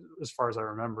playoffs, as far as I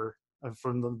remember.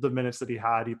 From the minutes that he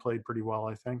had, he played pretty well,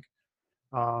 I think.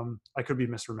 I could be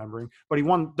misremembering, but they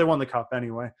won the cup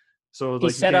anyway. So he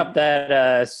set up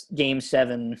that Game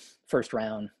 7 first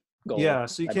round goal. Yeah,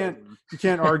 so you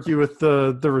can't argue with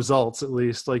the results, at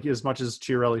least. Like as much as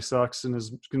Chiarelli sucks and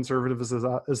as conservative as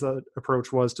that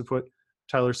approach was to put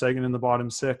Tyler Seguin in the bottom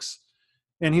six,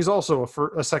 and he's also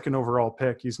a second overall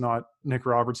pick. He's not Nick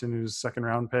Robertson, who's second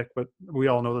round pick, but we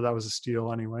all know that was a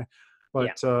steal anyway.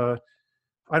 But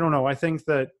I don't know. I think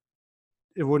that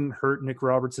it wouldn't hurt Nick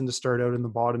Robertson to start out in the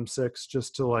bottom six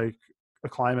just to like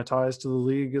acclimatize to the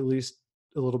league at least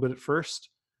a little bit at first.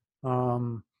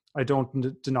 I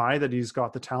don't deny that he's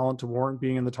got the talent to warrant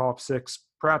being in the top six,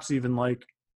 perhaps even like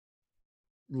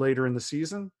later in the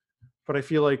season. But I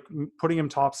feel like putting him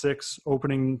top six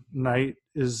opening night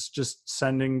is just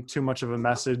sending too much of a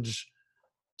message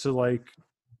to like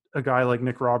a guy like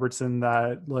Nick Robertson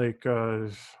that like, I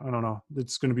don't know,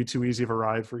 it's going to be too easy of a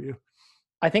ride for you.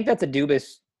 I think that's a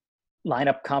Dubas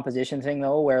lineup composition thing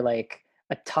though, where like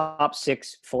a top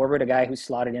six forward, a guy who's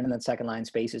slotted in that second line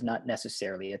space is not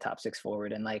necessarily a top six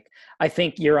forward. And like, I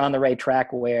think you're on the right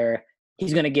track where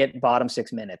he's going to get bottom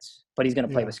 6 minutes, but he's going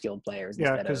to play with skilled players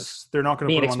instead of they're not going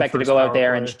to being expected to go out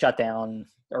there and shut down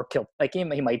or kill. Like he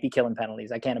might be killing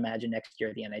penalties. I can't imagine next year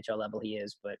at the NHL level he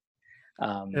is, but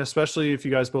especially if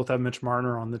you guys both have Mitch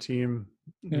Marner on the team,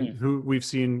 who we've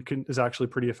seen is actually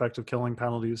pretty effective killing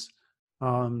penalties.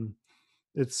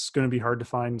 It's going to be hard to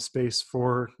find space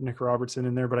for Nick Robertson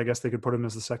in there, but I guess they could put him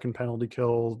as the second penalty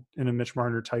kill in a Mitch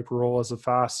Marner type role as a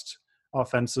fast,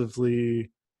 offensively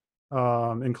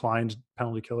inclined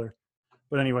penalty killer.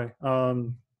 But anyway,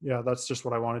 that's just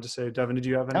what I wanted to say. Devin, did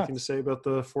you have anything to say about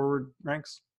the forward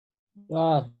ranks?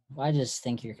 Well, I just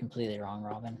think you're completely wrong,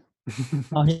 Robin.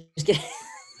 I'm just kidding.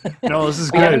 No, this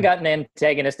is good. We haven't gotten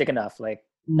antagonistic enough. Like,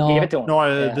 give it to him.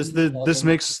 No, this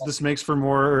makes for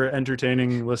more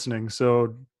entertaining listening.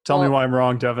 So tell me why I'm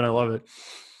wrong, Devin. I love it.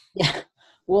 Yeah.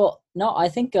 Well, no, I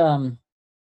think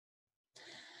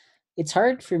it's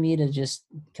hard for me to just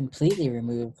completely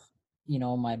remove,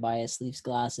 my bias Leafs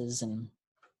glasses and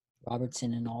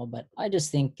Robertson and all, but I just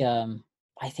think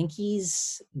I think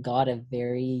he's got a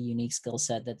very unique skill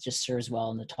set that just serves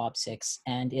well in the top six.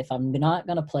 And if I'm not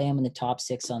going to play him in the top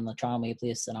six on the Toronto Maple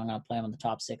Leafs, then I'm going to play him in the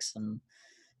top six on,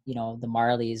 the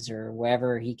Marlies or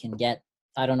wherever he can get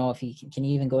I don't know if he can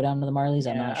he even go down to the Marlies.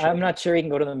 I'm not sure. I'm not sure he can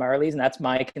go to the Marlies, and that's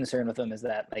my concern with him is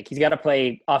that like he's got to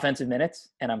play offensive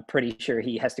minutes, and I'm pretty sure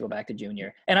he has to go back to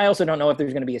junior. And I also don't know if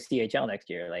there's going to be a CHL next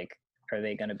year. Like, are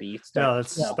they going to be?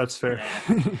 That's fair.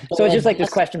 Yeah. So it's just like this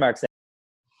question marks.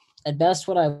 At best,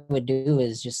 what I would do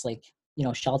is just like, you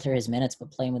know, shelter his minutes,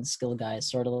 but play him with skill guys,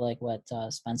 sort of like what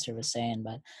Spencer was saying.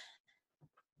 But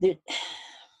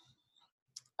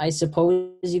I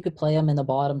suppose you could play him in the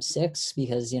bottom six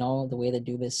because, you know, the way that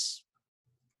Dubas,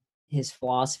 his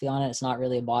philosophy on it, it's not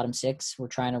really a bottom six. We're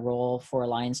trying to roll 4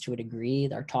 lines to a degree.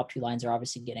 Our top 2 lines are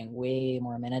obviously getting way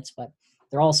more minutes, but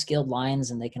they're all skilled lines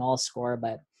and they can all score.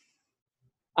 But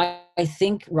I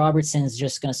think Robertson's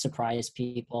just going to surprise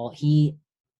people.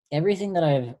 Everything that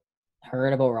I've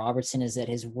heard about Robertson is that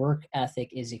his work ethic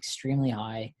is extremely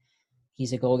high.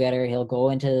 He's a go-getter. He'll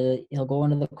go into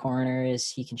the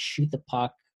corners. He can shoot the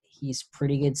puck. He's a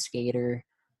pretty good skater.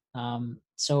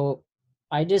 So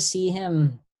I just see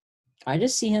him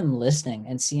listening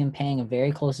and see him paying a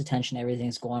very close attention to everything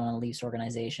that's going on in the Leafs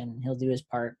organization. He'll do his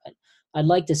part, but I'd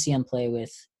like to see him play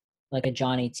with like a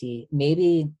Johnny T.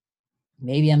 Maybe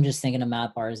I'm just thinking of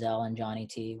Matt Barzal and Johnny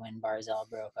T when Barzal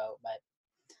broke out, but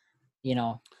you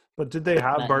know. But did they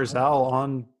have Barzal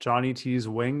on Johnny T's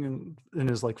wing in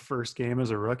his like first game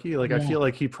as a rookie? Like, yeah. I feel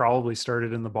like he probably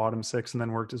started in the bottom 6 and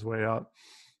then worked his way up.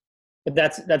 But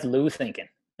that's Lou thinking.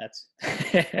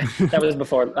 That was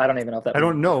before. I don't even know if that. I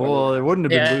don't know. Well, it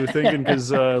wouldn't have been Lou thinking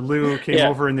because Lou came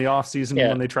over in the off season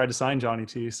when they tried to sign Johnny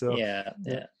T. So yeah.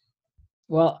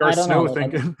 Well, Garth I don't Snow know.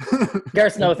 Thinking.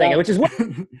 Garth Snow thinking, which is what.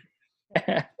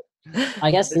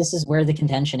 I guess this is where the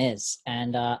contention is,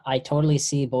 and I totally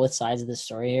see both sides of the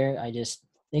story here.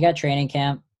 They got training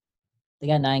camp, they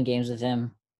got 9 games with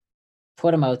him.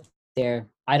 Put him out there.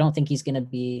 I don't think he's going to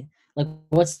be. Like,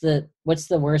 what's the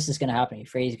worst that's going to happen? Are you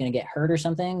afraid he's going to get hurt or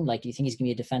something? Like, do you think he's going to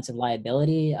be a defensive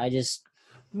liability? I just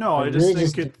don't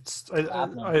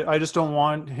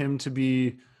want him to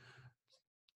be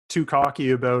too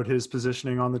cocky about his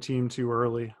positioning on the team too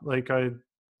early. Like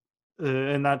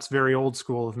and that's very old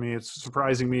school of me. It's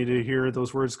surprising me to hear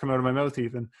those words come out of my mouth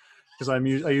even because I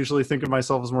usually think of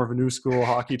myself as more of a new school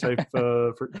hockey type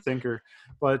thinker.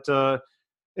 But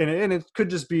and it could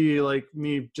just be like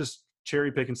me just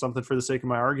cherry picking something for the sake of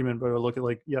my argument, but I look at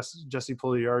like Jesse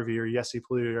Puljujarvi or Jesse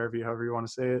Puljujarvi, however you want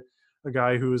to say it, a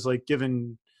guy who is like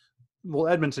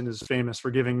Edmonton is famous for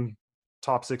giving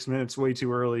top 6 minutes way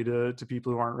too early to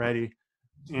people who aren't ready.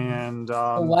 And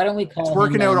why don't we call it's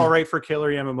working out all right for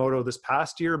Kailer Yamamoto this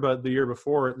past year, but the year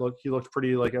before he looked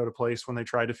pretty like out of place when they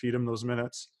tried to feed him those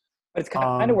minutes. But it's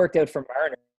kind of worked out for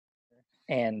Marner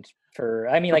and for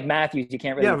like Matthews, you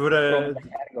can't really. Yeah, but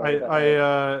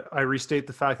I restate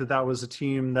the fact that was a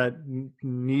team that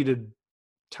needed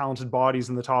talented bodies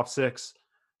in the top 6.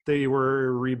 They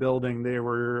were rebuilding. They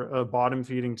were a bottom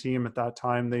feeding team at that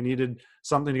time. They needed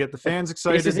something to get the fans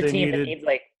excited. This is a team that needs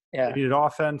they needed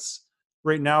offense.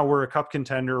 Right now we're a cup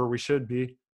contender, or we should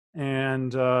be.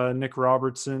 And Nick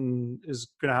Robertson is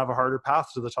going to have a harder path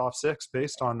to the top 6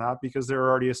 based on that because there are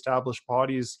already established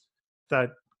bodies that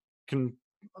can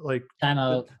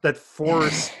that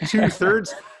force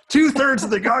 2/3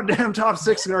 of the goddamn top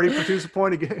 6 can already produce a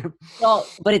point a game. Well,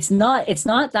 but it's not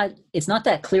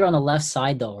that clear on the left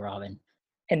side though, Robin.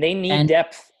 And they need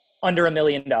depth under $1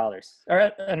 million or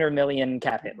under $1 million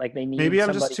cap hit. Like they need. Maybe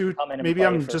I'm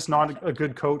just not a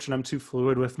good coach and I'm too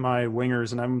fluid with my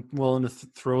wingers and I'm willing to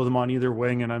throw them on either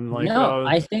wing and I'm like, no,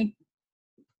 I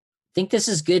think this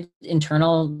is good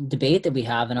internal debate that we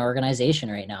have in our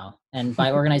organization right now. And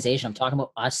by organization, I'm talking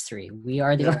about us 3. We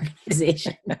are the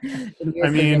organization.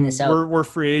 We're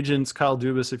free agents. Kyle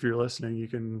Dubas, if you're listening, you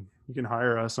can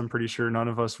hire us. I'm pretty sure none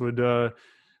of us would be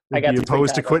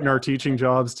opposed to quitting our teaching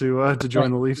jobs to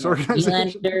join the Leafs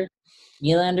organization.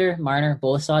 Nylander, Marner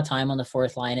both saw time on the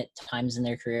 4th line at times in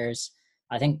their careers.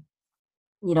 I think,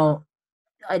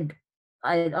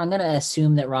 I'm going to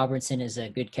assume that Robertson is a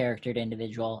good charactered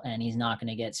individual and he's not going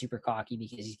to get super cocky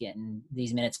because he's getting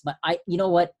these minutes. But you know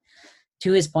what?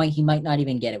 To his point, he might not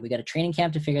even get it. We got a training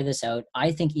camp to figure this out.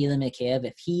 I think Ilya Mikheyev,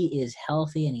 if he is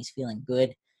healthy and he's feeling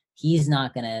good, he's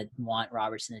not going to want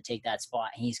Robertson to take that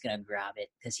spot. He's going to grab it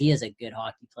because he is a good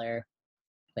hockey player,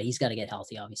 but he's got to get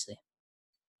healthy, obviously.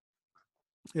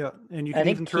 Yeah, and you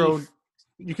can throw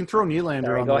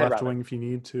Nylander on the left wing if you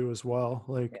need to as well.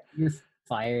 Like you're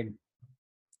fired.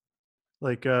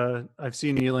 Like I've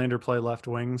seen Nylander play left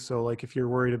wing, so like if you're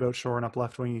worried about shoring up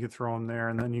left wing, you could throw him there,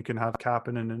 and then you can have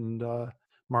Kapanen and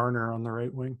Marner on the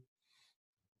right wing.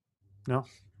 No,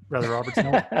 rather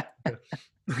Robertson.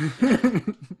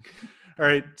 All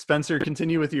right, Spencer,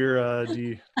 continue with your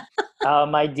D.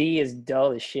 My D is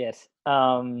dull as shit.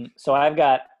 So I've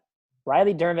got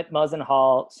Riley, Dermott, Muzzin,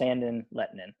 Hall, Sandin,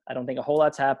 Lettinen. I don't think a whole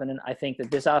lot's happening. I think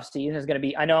that this offseason is going to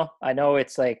be – I know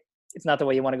it's like it's not the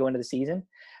way you want to go into the season.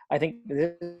 I think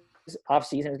this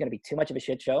offseason is going to be too much of a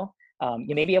shit show.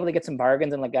 You may be able to get some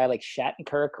bargains on a guy like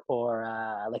Shattenkirk or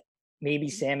like maybe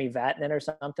Sammy Vatanen or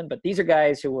something. But these are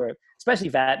guys who were – especially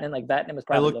Vatanen. Like Vatanen was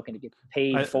probably looking to get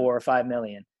paid $4 or $5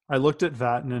 million. I looked at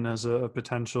Vatanen as a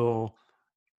potential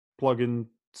plug-in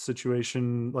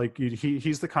situation. Like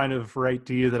he's the kind of right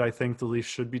D that I think the Leafs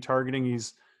should be targeting. He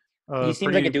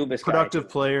seems like a Dubas productive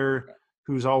player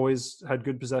who's always had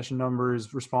good possession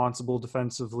numbers, responsible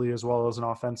defensively as well as an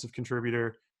offensive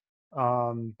contributor,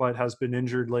 but has been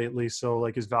injured lately. So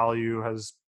like his value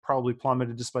has probably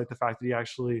plummeted despite the fact that he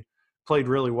actually played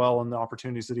really well in the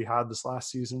opportunities that he had this last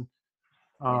season.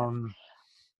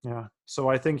 Yeah. So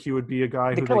I think he would be a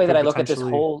guy who the way that I look at this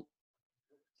whole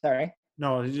 – sorry.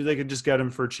 No, they could just get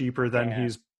him for cheaper than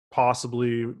he's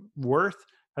possibly worth.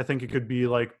 I think it could be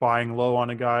like buying low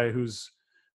on a guy who's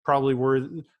probably worth,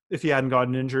 if he hadn't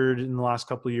gotten injured in the last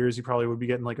couple of years, he probably would be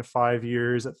getting like a 5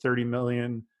 years at $30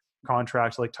 million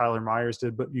contract like Tyler Myers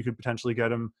did, but you could potentially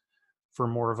get him for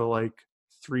more of a like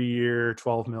 3-year,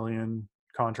 $12 million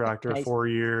contract or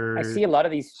 4-year. I see a lot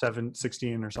of these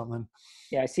 16 or something.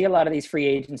 Yeah, I see a lot of these free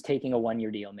agents taking a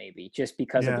 1-year deal maybe just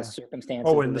because of the circumstances.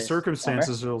 Oh, and the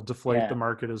circumstances will deflate the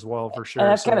market as well for sure. And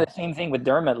that's kind of the same thing with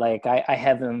Dermott. Like I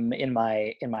have him in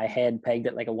my head pegged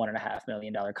at like a $1.5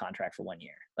 million contract for 1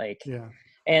 year. Like,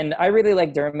 and I really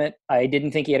like Dermott. I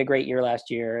didn't think he had a great year last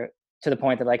year to the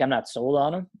point that like I'm not sold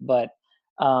on him, but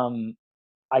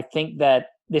I think that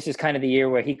this is kind of the year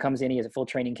where he comes in, he has a full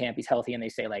training camp, he's healthy, and they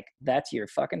say like, that's your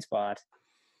fucking spot,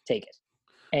 take it.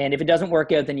 And if it doesn't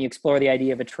work out, then you explore the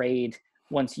idea of a trade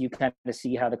once you kind of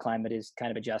see how the climate is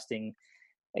kind of adjusting.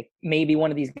 Like maybe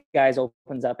one of these guys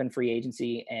opens up in free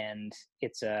agency and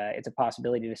it's a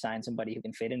possibility to sign somebody who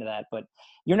can fit into that. But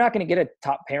you're not going to get a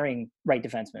top pairing right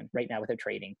defenseman right now without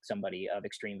trading somebody of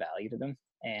extreme value to them.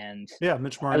 And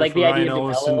Mitch Marner, I like the idea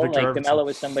of DeMello. Like DeMello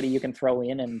is somebody you can throw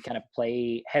in and kind of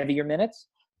play heavier minutes,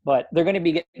 but they're going to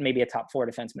be getting maybe a top 4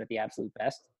 defenseman at the absolute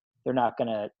best. They're not going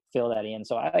to fill that in.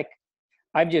 So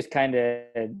I've just kind of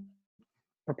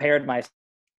prepared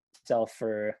myself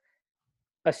for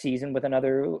a season with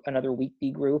another weak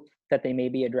B group that they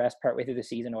maybe address partway through the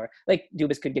season, or like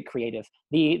Dubas could get creative.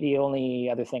 The only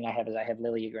other thing I have is I have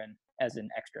Liljegren as an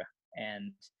extra,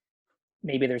 and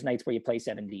maybe there's nights where you play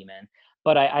 7D man.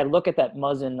 But I look at that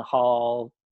Muzzin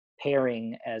Hall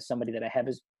pairing as somebody that I have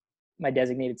as my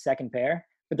designated second pair,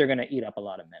 but they're going to eat up a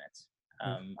lot of minutes.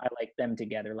 I liked them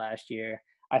together last year.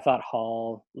 I thought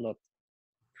Hall looked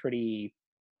pretty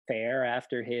fair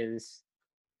after his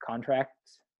contract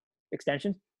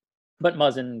extension, but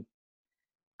Muzzin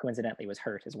coincidentally was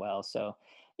hurt as well. So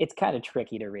it's kind of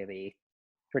tricky to really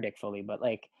predict fully, but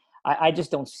like, I just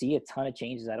don't see a ton of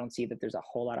changes. I don't see that there's a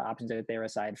whole lot of options out there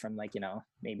aside from like,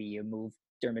 maybe you move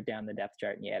Dermott down the depth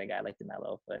chart and you add a guy like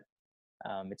DeMello, but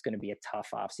it's going to be a tough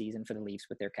off season for the Leafs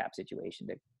with their cap situation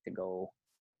to go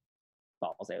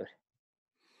balls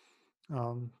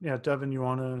out. Devin, you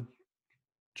want to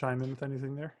chime in with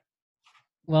anything there?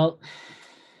 Well,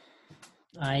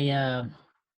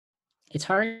 it's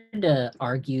hard to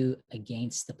argue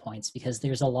against the points because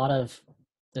there's a lot of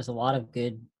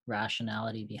good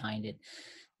rationality behind it.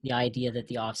 The idea that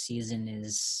the off season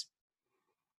it's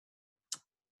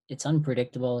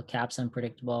unpredictable, cap's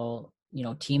unpredictable.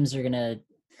 Teams are going to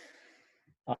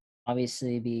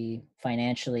obviously be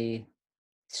financially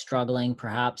struggling.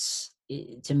 Perhaps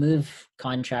to move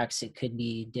contracts, it could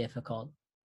be difficult.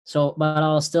 So, but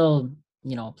I'll still,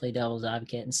 play devil's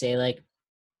advocate and say like,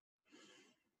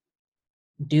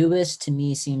 Dubas to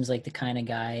me seems like the kind of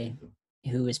guy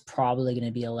who is probably going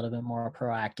to be a little bit more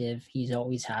proactive. He's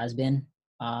always has been.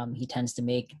 He tends to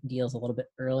make deals a little bit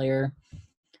earlier.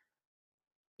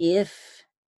 If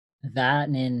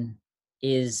Vatanen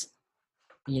is,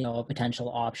 a potential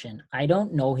option, I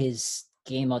don't know his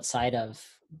game outside of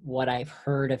what I've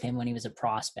heard of him when he was a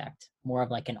prospect, more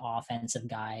of like an offensive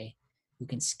guy who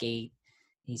can skate.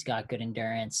 He's got good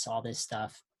endurance, all this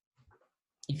stuff.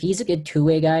 If he's a good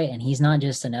two-way guy and he's not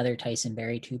just another Tyson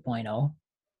Barrie 2.0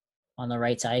 on the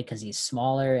right side because he's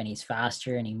smaller and he's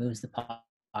faster and he moves the puck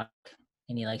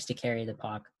and he likes to carry the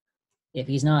puck. If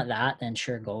he's not that, then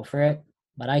sure, go for it.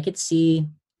 But I could see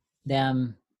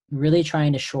them really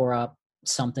trying to shore up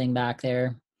something back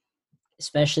there,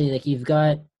 especially like you've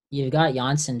got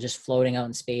Janssen just floating out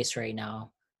in space right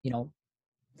now.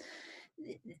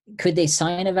 Could they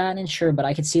sign a Vatanen? Sure, but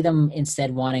I could see them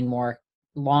instead wanting more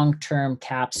long-term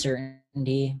cap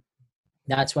certainty.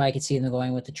 That's why I could see them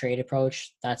going with the trade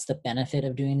approach. That's the benefit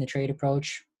of doing the trade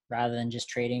approach rather than just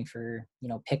trading for,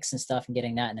 picks and stuff and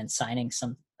getting that and then signing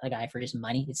a guy for just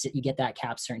money. You get that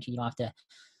cap certainty. You don't have to,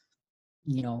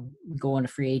 go into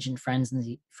free agent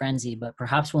frenzy, but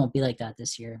perhaps won't be like that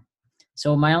this year.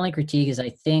 So my only critique is I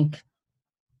think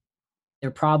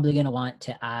they're probably going to want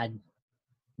to add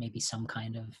maybe some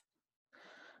kind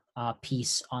of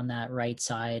piece on that right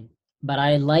side. But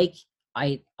I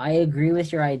agree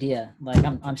with your idea. Like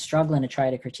I'm struggling to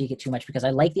try to critique it too much because I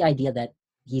like the idea that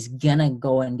he's gonna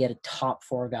go and get a top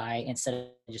 4 guy instead of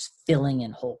just filling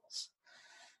in holes.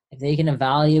 If they can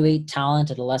evaluate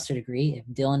talent at a lesser degree, if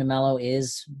Dylan DeMello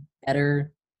is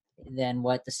better than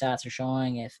what the stats are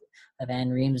showing, if Van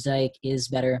Riemsdyk is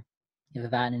better,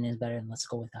 if Vatanen is better, then let's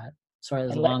go with that. Sorry,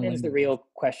 there's a long one. The real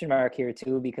question mark here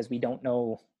too, because we don't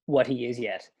know what he is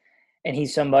yet. And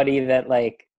he's somebody that,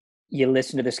 like, you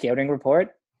listen to the scouting report,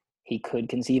 he could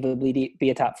conceivably be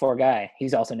a top 4 guy.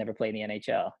 He's also never played in the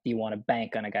NHL. Do you want to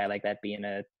bank on a guy like that being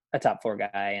a top 4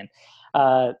 guy?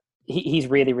 And he's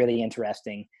really, really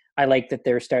interesting. I like that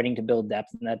they're starting to build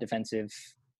depth in that defensive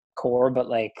core, but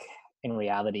like in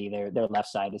reality, their left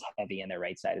side is heavy and their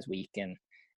right side is weak, and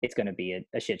it's going to be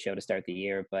a shit show to start the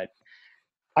year. But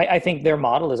I think their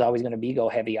model is always going to be go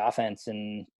heavy offense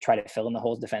and try to fill in the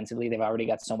holes defensively. They've already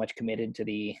got so much committed to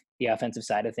the offensive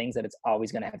side of things that it's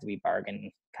always going to have to be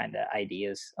bargain kind of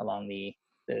ideas along the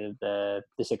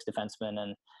 6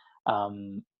 defensemen.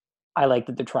 And I like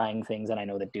that they're trying things, and I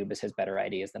know that Dubas has better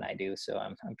ideas than I do, so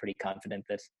I'm pretty confident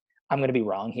that I'm going to be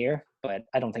wrong here, but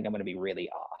I don't think I'm going to be really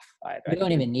off either. We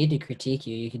don't even need to critique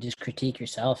you. You can just critique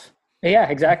yourself. Yeah,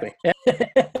 exactly.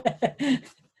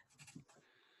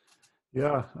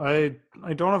 Yeah, I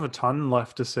don't have a ton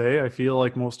left to say. I feel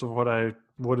like most of what I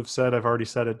would have said, I've already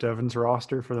said at Devin's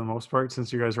roster for the most part,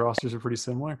 since you guys' rosters are pretty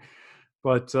similar.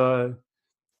 But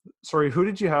sorry, who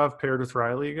did you have paired with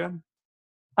Riley again?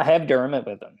 I have Dermott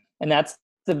with him, and that's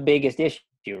the biggest issue,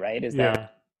 right? Is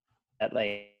that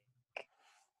like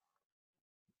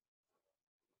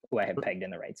who I have pegged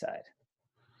in the right side.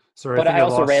 Sorry, but I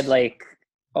also read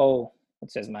it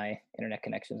says my internet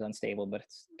connection's unstable, but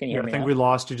can you hear me? I think we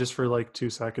lost you just for like 2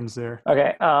 seconds there.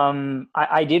 Okay.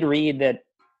 I did read that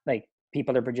like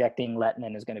people are projecting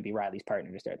Lettinen is going to be Riley's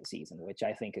partner to start the season, which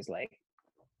I think is like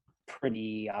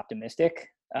pretty optimistic.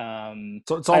 So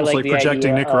it's almost like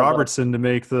projecting Nick Robertson to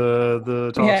make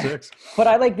the top 6. But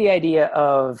I like the idea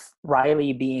of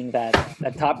Riley being that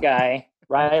top guy.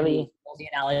 Riley, the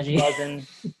analogy, Cousin,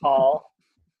 Paul,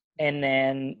 and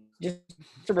then just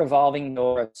a revolving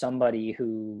door of somebody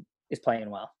who is playing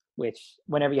well. Which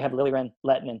whenever you have Liljegren,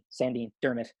 Lettinen, Sandin,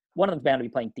 Dermott, one of them's bound to be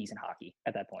playing decent hockey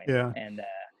at that point. Yeah. And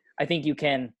I think you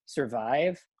can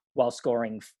survive while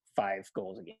scoring 5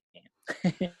 goals a game.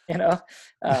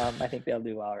 I think they'll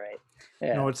do all right.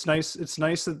 Yeah. No, it's nice. It's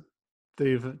nice that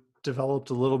they've developed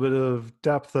a little bit of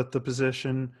depth at the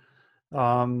position.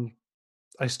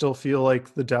 I still feel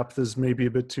like the depth is maybe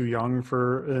a bit too young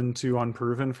and too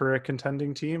unproven for a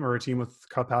contending team or a team with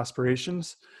cup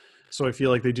aspirations. So I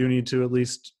feel like they do need to at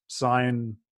least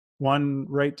sign one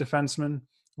right defenseman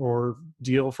or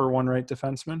deal for one right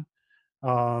defenseman.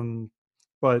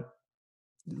 But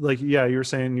like, yeah, you're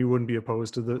saying you wouldn't be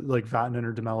opposed to the like Vatanen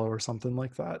or DeMello or something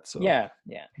like that. So yeah.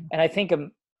 And I think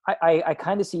I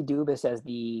kind of see Dubas as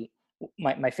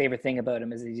my favorite thing about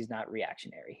him is that he's not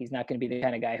reactionary. He's not going to be the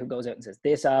kind of guy who goes out and says,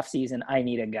 this offseason, I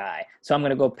need a guy, so I'm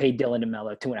going to go pay Dylan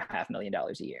DeMello $2.5 million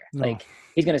a year. No. Like,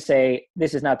 he's going to say,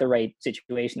 this is not the right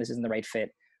situation. This isn't the right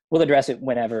fit. We'll address it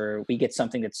whenever we get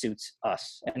something that suits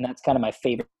us. And that's kind of my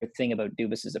favorite thing about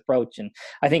Dubas's approach. And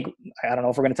I think, I don't know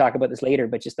if we're going to talk about this later,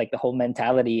 but just like the whole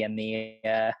mentality and the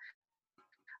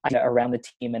around the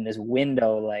team in this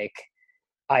window, like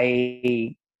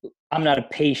I'm not a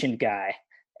patient guy.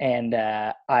 And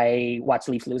I watch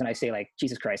Leafs lose and I say, like,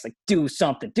 Jesus Christ, like, do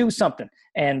something.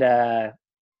 And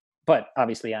but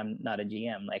obviously I'm not a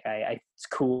GM. Like I it's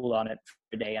cool on it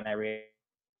for a day, and I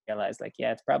realized, like,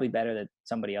 yeah, it's probably better that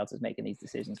somebody else is making these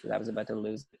decisions because I was about to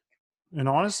lose. And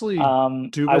honestly,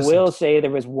 Dubas, I will say there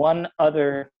was one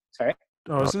other. Sorry,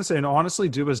 I was going to say, and honestly,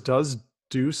 Dubas does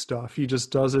do stuff. He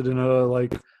just does it in a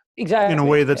exactly in a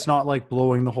way that's not like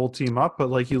blowing the whole team up.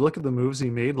 But like, you look at the moves he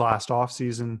made last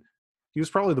offseason. He was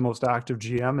probably the most active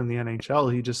GM in the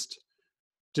NHL. He just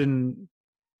didn't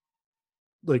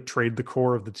like trade the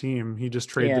core of the team. He just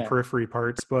traded the periphery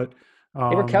parts. But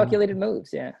they were calculated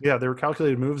moves. Yeah, they were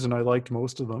calculated moves, and I liked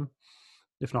most of them,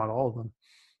 if not all of them.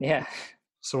 Yeah.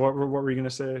 So what were you going to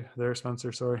say there,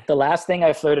 Spencer? Sorry. The last thing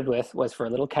I flirted with was for a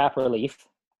little cap relief,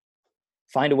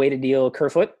 find a way to deal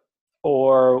Kerfoot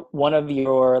or one of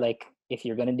your, like, if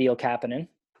you're going to deal Kapanen,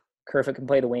 Kerfoot can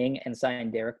play the wing and sign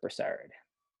Derek Brassard.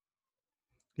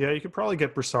 Yeah, you could probably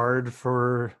get Brassard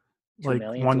for 2 like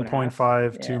million, 2.5.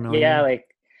 1.5, Yeah. 2 million. Yeah, like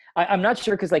I'm not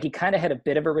sure because like he kind of had a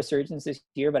bit of a resurgence this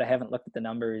year, but I haven't looked at the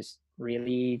numbers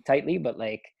really tightly. But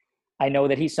like I know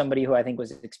that he's somebody who I think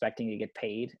was expecting to get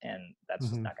paid, and that's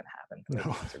just not going to happen the way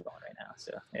No. things are going right now.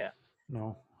 So yeah.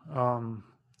 No.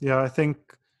 Yeah, I think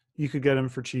you could get him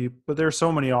for cheap, but there are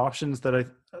so many options that I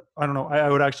don't know. I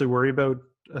would actually worry about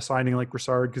assigning like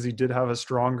Brassard because he did have a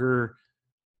stronger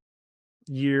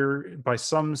year by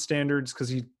some standards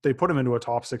because they put him into a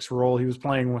top 6 role. He was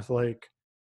playing with like,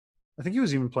 I think he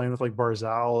was even playing with like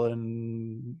Barzal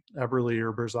and Eberle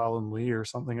or Barzal and Lee or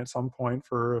something at some point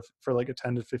for like a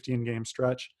 10 to 15 game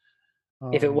stretch.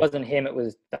 If it wasn't him, it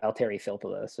was Valtteri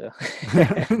Filppula. So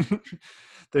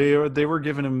they were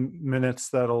giving him minutes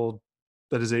that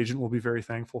his agent will be very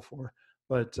thankful for.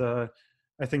 But I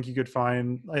think you could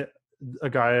find a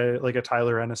guy like a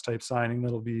Tyler Ennis type signing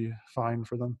that'll be fine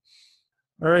for them.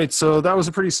 All right, so that was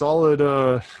a pretty solid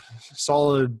 3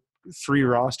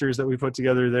 rosters that we put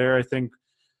together there. I think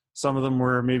some of them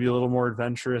were maybe a little more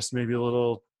adventurous, maybe a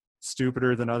little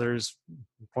stupider than others.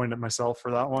 Point at myself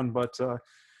for that one, but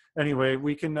anyway,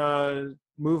 we can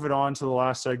move it on to the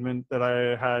last segment that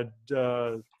I had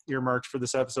earmarked for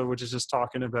this episode, which is just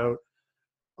talking about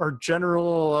our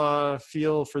general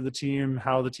feel for the team,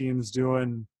 how the team's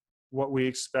doing, what we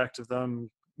expect of them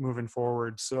moving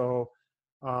forward. So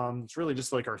it's really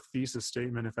just like our thesis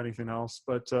statement, if anything else.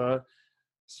 But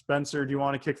Spencer, do you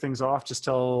want to kick things off? Just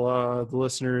tell the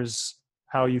listeners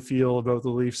how you feel about the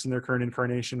Leafs in their current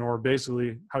incarnation, or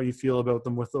basically how you feel about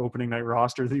them with the opening night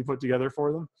roster that you put together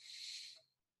for them.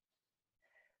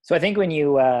 So I think when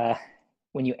you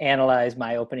analyze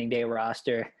my opening day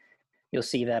roster, you'll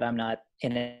see that I'm not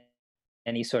in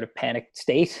any sort of panicked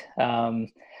state.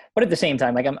 But at the same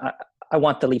time, like I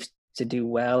want the Leafs to do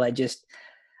well.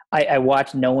 I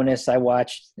watched Nonis. I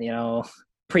watched,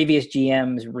 previous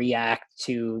GMs react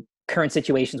to current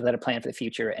situations without a plan for the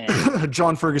future. And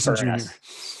John Ferguson Jr.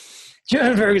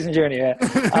 John Ferguson Jr.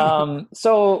 Yeah.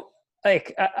 So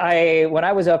like when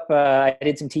I was up, I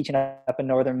did some teaching up in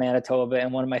northern Manitoba,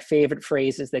 and one of my favorite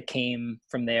phrases that came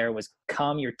from there was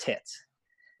 "calm your tits,"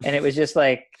 and it was just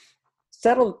like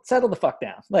settle the fuck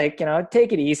down, like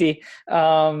take it easy.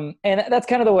 And that's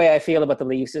kind of the way I feel about the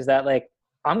Leafs. Is that like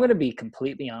I'm going to be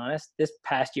completely honest. This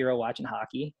past year of watching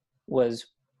hockey was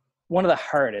one of the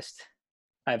hardest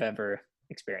I've ever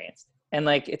experienced. And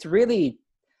like, it's really,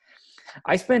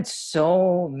 I spent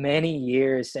so many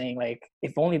years saying like,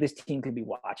 if only this team could be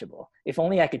watchable, if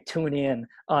only I could tune in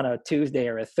on a Tuesday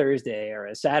or a Thursday or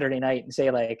a Saturday night and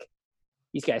say like,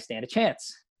 these guys stand a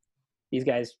chance. These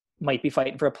guys might be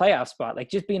fighting for a playoff spot. Like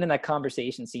just being in that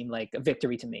conversation seemed like a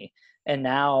victory to me. And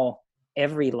now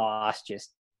every loss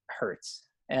just hurts.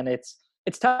 And it's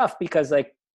tough because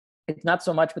like, it's not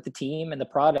so much with the team and the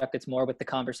product. It's more with the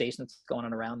conversation that's going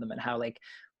on around them and how like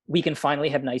we can finally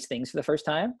have nice things for the first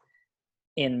time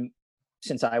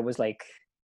since I was like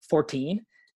 14,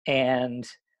 and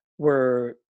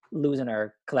we're losing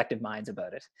our collective minds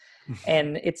about it.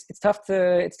 And it's tough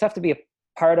to be a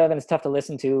part of, and it's tough to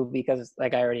listen to because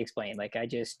like I already explained, like I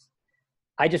just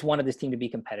wanted this team to be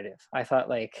competitive. I thought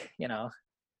like,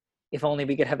 if only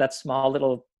we could have that small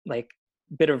little like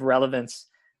bit of relevance,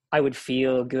 I would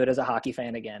feel good as a hockey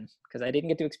fan again, because I didn't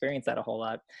get to experience that a whole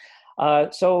lot.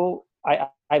 So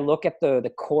I look at the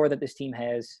core that this team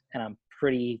has, and I'm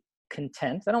pretty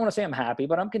content. I don't want to say I'm happy,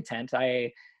 but I'm content.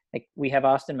 We have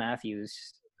Austin Matthews,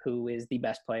 who is the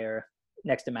best player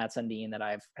next to Matt Sundin that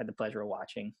I've had the pleasure of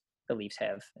watching the Leafs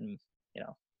have, and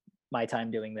my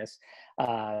time doing this.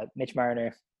 Mitch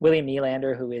Marner, William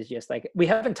Nylander, who is just like, we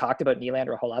haven't talked about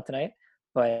Nylander a whole lot tonight,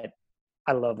 but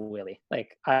I love Willie.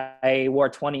 Like I wore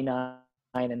 29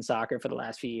 in soccer for the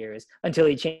last few years until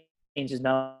he changed his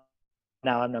number.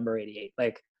 Now I'm number 88.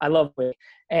 Like I love Willie.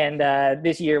 And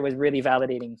this year was really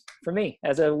validating for me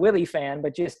as a Willie fan,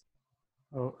 but just.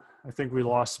 Oh, I think we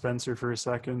lost Spencer for a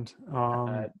second.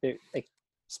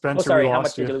 Spencer, sorry, how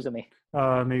much did you lose with me?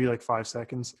 Maybe like 5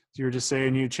 seconds. You were just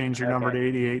saying you changed your number to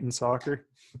 88 in soccer.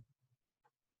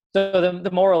 So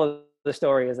the moral of the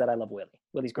story is that I love Willie.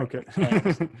 Willie's great. Okay.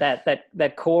 And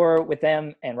that core with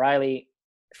them and Riley,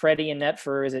 Freddie and net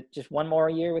for, is it just one more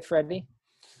year with Freddie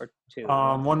or 2?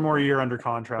 One more year under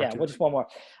contract. Yeah, well, just one more.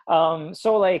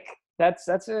 So like that's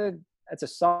a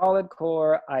solid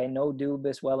core. I know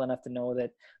Dubas well enough to know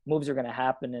that moves are going to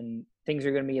happen and things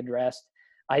are going to be addressed.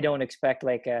 I don't expect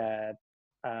like a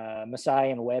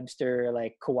Masai and Webster,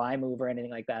 like Kawhi move or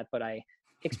anything like that, but I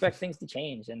expect things to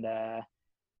change, and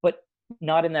but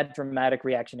not in that dramatic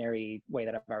reactionary way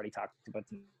that I've already talked about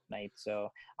tonight. So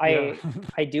I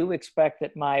do expect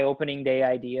that my opening day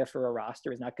idea for a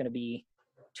roster is not going to be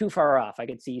too far off. I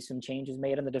could see some changes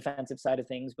made on the defensive side of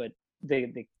things, but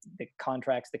the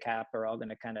contracts, the cap are all going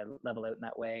to kind of level out in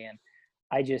that way. And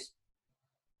I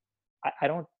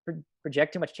don't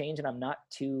project too much change, and I'm not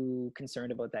too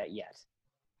concerned about that yet.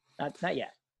 Not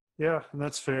yet. Yeah, and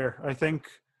that's fair. I think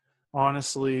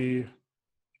honestly,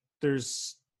 the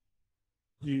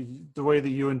way that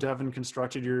you and Devin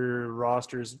constructed your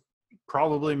rosters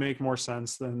probably make more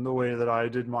sense than the way that I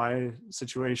did my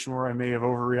situation, where I may have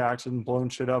overreacted and blown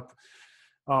shit up.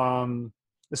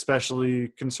 Especially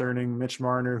concerning Mitch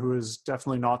Marner, who is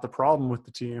definitely not the problem with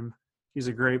the team. He's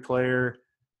a great player.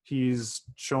 He's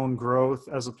shown growth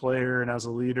as a player and as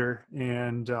a leader,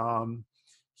 and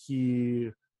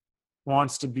he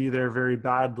wants to be there very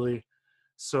badly.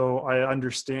 So I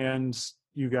understand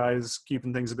you guys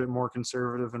keeping things a bit more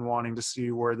conservative and wanting to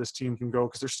see where this team can go,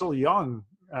 because they're still young.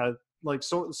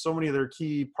 So many of their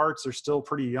key parts are still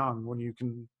pretty young when you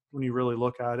really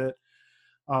look at it.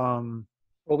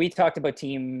 Well, we talked about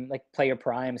team like player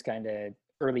primes, kind of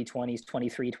early 20s,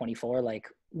 23, 24. Like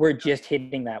we're just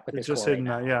hitting that with this core right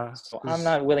now. Yeah. So I'm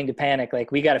not willing to panic.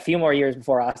 Like we got a few more years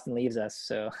before Austin leaves us.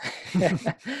 So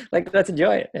like let's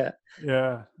enjoy it. Yeah.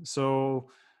 Yeah. So,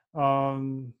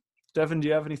 Devin, do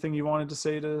you have anything you wanted to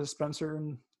say to Spencer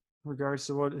in regards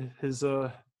to what his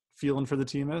feeling for the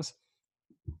team is?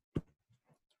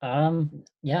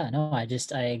 Yeah, no, I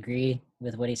agree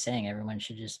with what he's saying. Everyone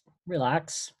should just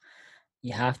relax.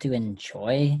 You have to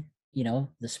enjoy,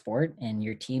 the sport, and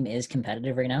your team is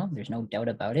competitive right now. There's no doubt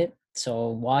about it. So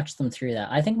watch them through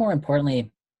that. I think more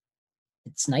importantly,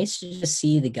 it's nice to just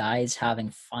see the guys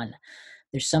having fun.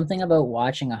 There's something about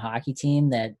watching a hockey team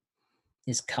that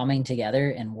is coming together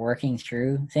and working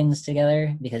through things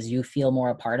together, because you feel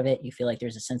more a part of it. You feel like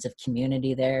there's a sense of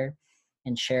community there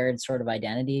and shared sort of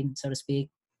identity, so to speak.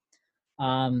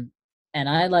 And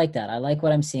I like that. I like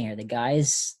what I'm seeing here. The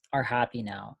guys are happy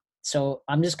now. So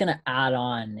I'm just going to add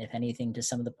on, if anything, to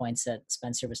some of the points that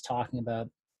Spencer was talking about.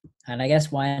 And I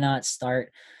guess why not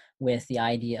start with the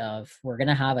idea of we're going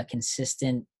to have a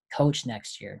consistent coach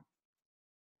next year,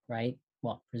 right?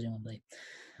 Well, presumably.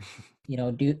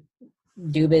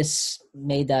 Dubas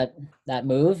made that I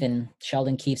and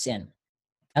Sheldon Keefe's in.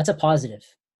 That's a positive.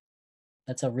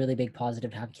 That's a really big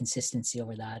positive to have consistency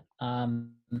over that.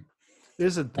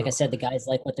 Is it like I said, the guys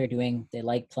like what they're doing. They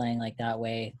like playing like that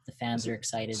way. The fans are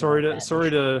excited. Sorry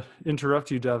to interrupt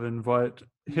you, Devin, but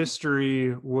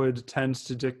history would tend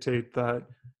to dictate that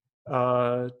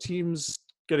teams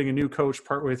getting a new coach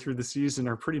partway through the season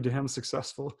are pretty damn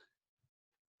successful.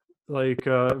 Like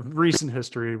recent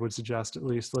history would suggest, at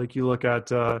least. Like you look at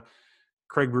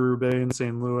Craig Berube in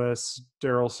St. Louis,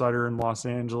 Daryl Sutter in Los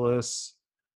Angeles.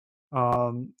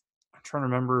 I'm trying to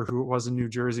remember who it was in New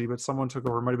Jersey, but someone took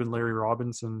over. It might have been Larry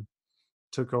Robinson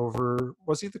took over.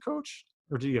 Was he the coach,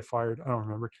 or did he get fired? I don't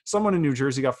remember. Someone in New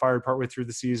Jersey got fired partway through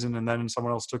the season, and then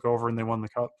someone else took over and they won the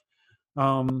cup.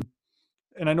 And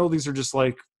I know these are just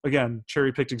like, again,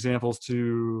 cherry-picked examples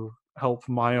to help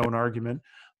my own argument,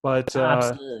 but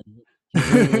absolutely.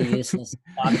 Completely useless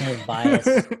cognitive bias,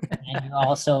 and you're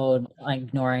also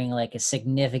ignoring like a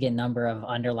significant number of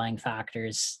underlying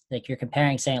factors. Like you're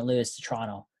comparing St. Louis to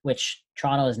Toronto, which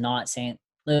Toronto is not St.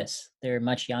 Louis. They're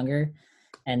much younger,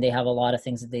 and they have a lot of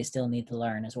things that they still need to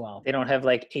learn as well. They don't have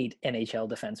like 8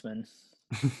 NHL defensemen.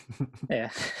 Yeah,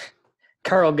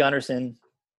 Carl Gunnarsson.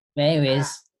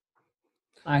 Anyways.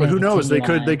 But who knows? They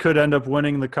could end up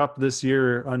winning the cup this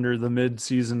year under the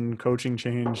mid-season coaching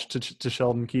change to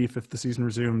Sheldon Keefe if the season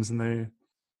resumes and they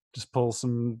just pull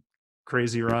some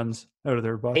crazy runs out of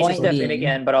their butts. He's step in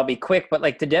again, but I'll be quick. But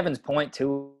like to Devin's point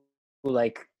too,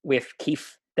 like with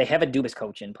Keefe, they have a Dubas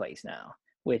coach in place now,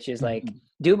 which is like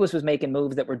Dubas was making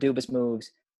moves that were Dubas moves,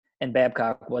 and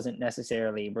Babcock wasn't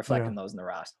necessarily reflecting those in the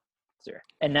roster.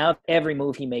 And now every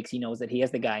move he makes, he knows that he has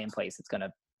the guy in place that's going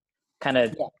to kind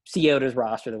of see out his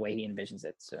roster the way he envisions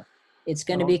it. So it's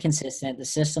going to be consistent. The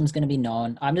system's going to be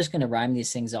known. I'm just going to rhyme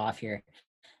these things off here.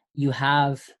 You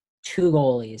have 2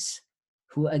 goalies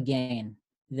who, again,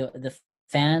 the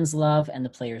fans love and the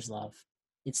players love.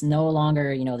 It's no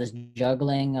longer, this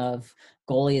juggling of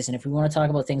goalies. And if we want to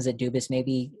talk about things that Dubas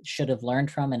maybe should have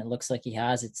learned from, and it looks like he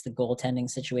has, it's the goaltending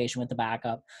situation with the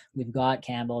backup. We've got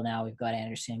Campbell now. We've got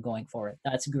Anderson going forward.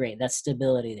 That's great. That's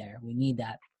stability there. We need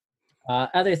that.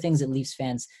 Other things that Leafs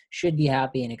fans should be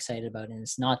happy and excited about, and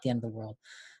it's not the end of the world.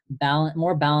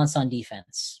 More balance on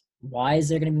defense. Why is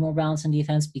there going to be more balance on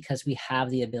defense? Because we have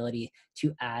the ability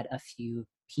to add a few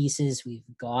pieces. We've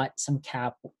got some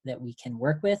cap that we can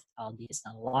work with, albeit it's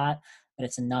not a lot, but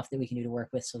it's enough that we can do to work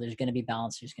with. So there's going to be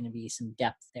balance. There's going to be some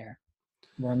depth there.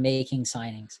 We're making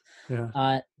signings.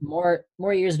 Yeah. More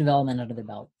years of development under the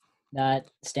belt. that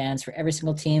stands for every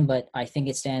single team, but I think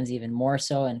it stands even more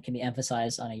so and can be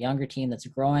emphasized on a younger team that's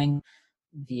growing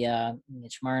via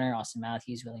Mitch Marner, Austin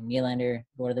Matthews, William Nylander,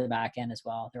 go to the back end as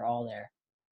well. They're all there.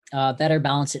 Better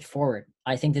balance it forward.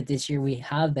 I think that this year we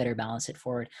have better balance it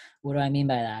forward. What do I mean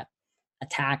by that?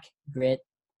 Attack, grit,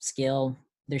 skill.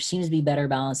 There seems to be better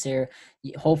balance there.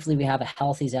 Hopefully we have a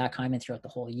healthy Zach Hyman throughout the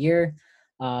whole year.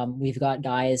 We've got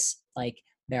guys like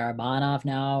Barabanov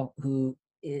now, who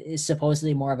is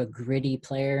supposedly more of a gritty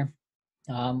player.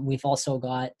 We've also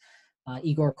got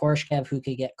Igor Korshkev, who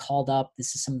could get called up.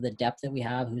 This is some of the depth that we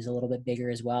have, who's a little bit bigger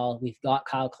as well. We've got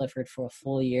Kyle Clifford for a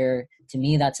full year. To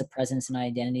me, that's a presence and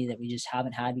identity that we just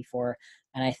haven't had before.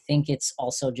 And I think it's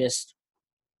also just,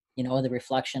 the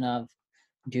reflection of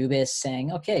Dubas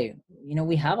saying, okay,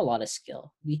 we have a lot of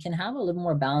skill. We can have a little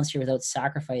more balance here without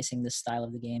sacrificing the style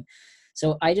of the game.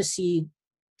 So I just see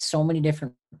so many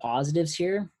different positives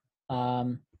here.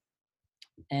 And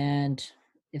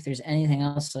if there's anything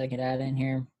else I could add in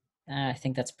here, I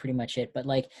think that's pretty much it. But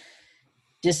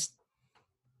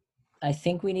I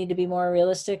think we need to be more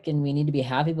realistic and we need to be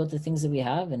happy about the things that we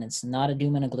have. And it's not a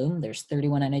doom and a gloom. There's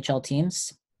 31 NHL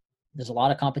teams. There's a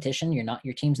lot of competition.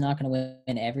 Your team's not going to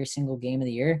win every single game of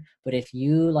the year. But if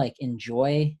you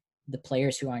enjoy the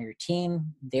players who are on your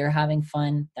team, they're having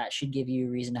fun, that should give you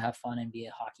a reason to have fun and be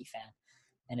a hockey fan.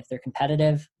 And if they're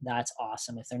competitive, that's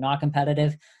awesome. If they're not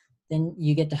competitive, then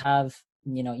you get to have,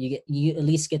 you at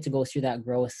least get to go through that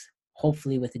growth,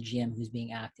 hopefully with a GM who's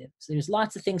being active. So there's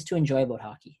lots of things to enjoy about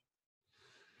hockey.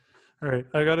 All right.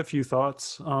 I got a few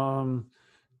thoughts.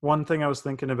 One thing I was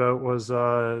thinking about was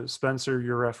Spencer,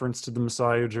 your reference to the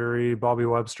Masai Ujiri, Bobby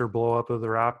Webster blow up of the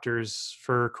Raptors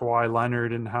for Kawhi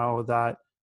Leonard and how that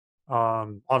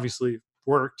obviously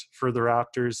worked for the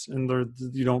Raptors, and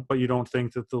you don't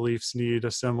think that the Leafs need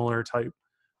a similar type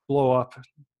blow up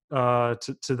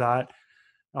to that.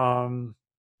 I don't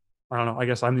know. I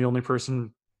guess I'm the only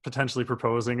person potentially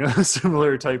proposing a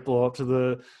similar type blow up to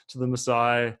the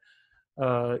Masai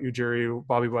Ujiri,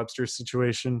 Bobby Webster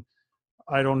situation.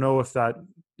 I don't know if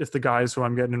the guys who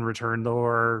I'm getting in return though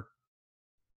are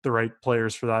the right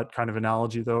players for that kind of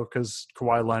analogy though, because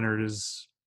Kawhi Leonard is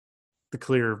the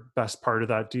clear best part of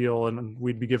that deal, and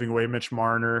we'd be giving away Mitch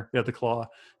Marner, the Claw,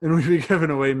 and we'd be giving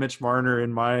away Mitch Marner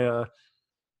in my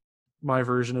my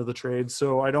version of the trade.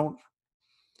 So I don't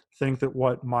think that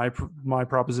what my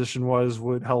proposition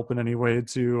would help in any way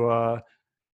to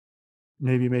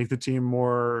maybe make the team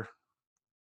more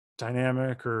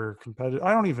dynamic or competitive.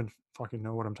 I don't even fucking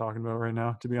know what I'm talking about right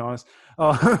now, to be honest.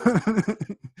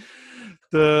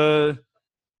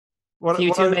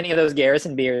 Many of those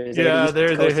Garrison beers. Yeah,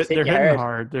 they're hitting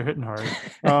hard. They're hitting hard.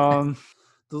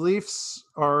 The Leafs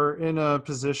are in a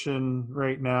position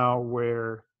right now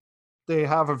where they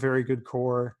have a very good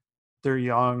core. They're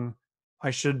young.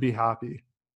 I should be happy.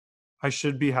 I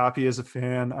should be happy as a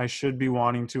fan. I should be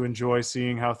wanting to enjoy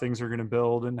seeing how things are going to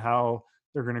build and how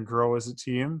they're going to grow as a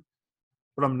team.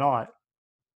 But I'm not.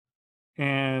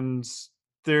 And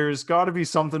there's got to be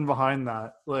something behind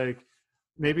that.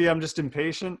 Maybe I'm just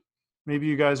impatient. Maybe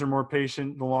you guys are more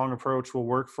patient. The long approach will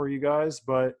work for you guys,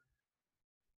 but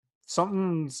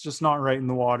something's just not right in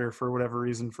the water for whatever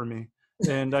reason for me.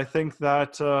 And I think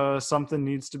that something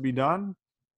needs to be done.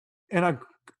 And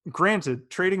granted,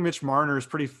 trading Mitch Marner is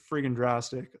pretty freaking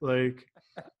drastic.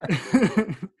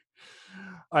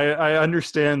 I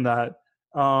understand that.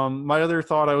 My other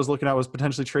thought I was looking at was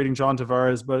potentially trading John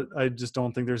Tavares, but I just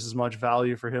don't think there's as much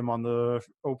value for him on the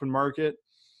open market.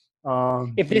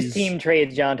 If this team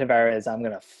trades John Tavares, I'm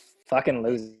gonna fucking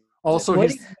lose. Also,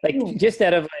 he's just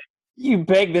out of you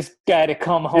begged this guy to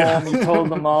come home. Yeah. You told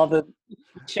them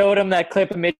showed him that clip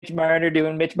of Mitch Marner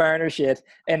doing Mitch Marner shit,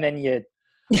 and then you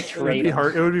trade him.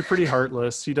 It would be pretty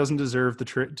heartless. He doesn't deserve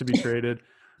to be traded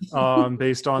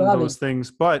based on those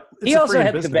things. But he also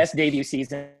had the best debut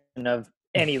season of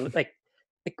any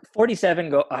 47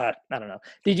 go. I don't know.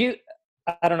 Did you?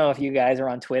 I don't know if you guys are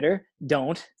on Twitter.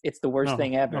 Don't. It's the worst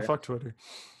thing ever. No, fuck Twitter.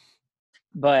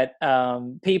 But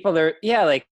people are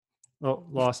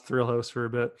lost Thrill House for a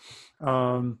bit.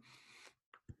 We'll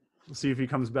see if he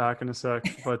comes back in a sec.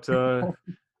 But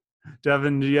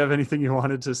Devin, do you have anything you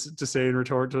wanted to say in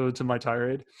retort to my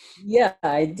tirade? Yeah,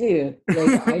 I do.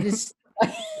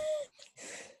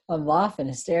 I'm laughing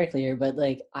hysterically here, but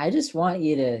I just want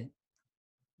you to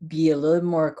be a little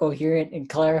more coherent and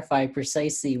clarify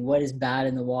precisely what is bad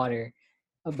in the water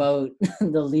about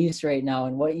the Leafs right now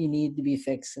and what you need to be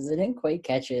fixed, because I didn't quite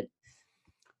catch it.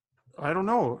 I don't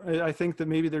know. I think that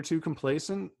maybe they're too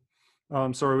complacent.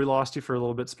 Sorry, we lost you for a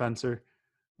little bit, Spencer.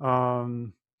 But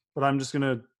I'm just going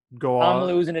to go I'm off.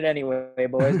 losing it anyway,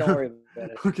 boys. Don't worry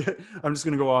about it. Okay, I'm just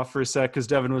going to go off for a sec because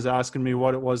Devin was asking me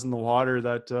what it was in the water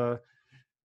that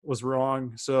was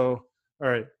wrong. So, all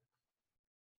right.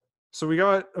 So we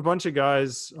got a bunch of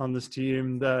guys on this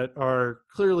team that are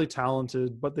clearly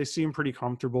talented, but they seem pretty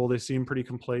comfortable. They seem pretty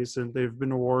complacent. They've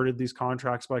been awarded these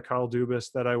contracts by Kyle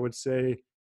Dubas that I would say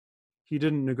he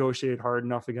didn't negotiate hard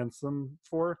enough against them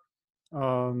for.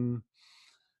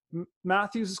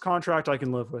 Matthews' contract I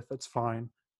can live with. That's fine.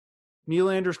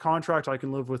 Nylander's contract I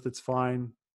can live with. It's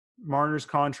fine. Marner's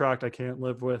contract I can't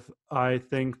live with. I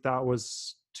think that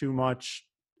was too much,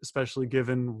 especially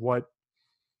given what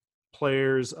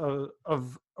players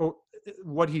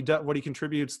what he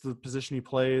contributes to the position he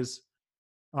plays.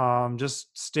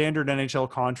 Just standard NHL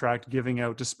contract giving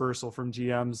out dispersal from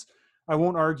GMs. I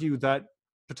won't argue that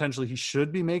potentially he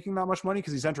should be making that much money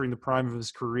because he's entering the prime of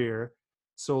his career.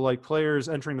 So like players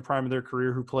entering the prime of their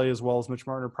career who play as well as Mitch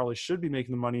Marner probably should be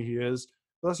making the money he is.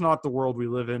 But that's not the world we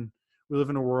live in. We live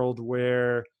in a world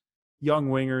where young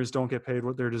wingers don't get paid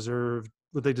what they deserve.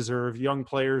 Young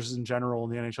players in general in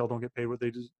the NHL don't get paid what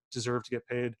they deserve to get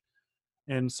paid.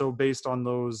 And so based on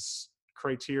those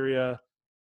criteria,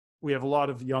 we have a lot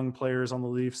of young players on the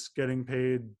Leafs getting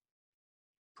paid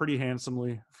pretty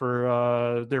handsomely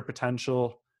for their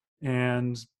potential.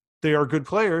 And they are good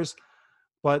players,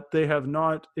 but they have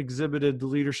not exhibited the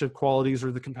leadership qualities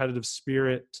or the competitive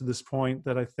spirit to this point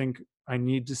that I think I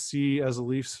need to see as a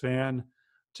Leafs fan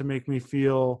to make me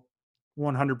feel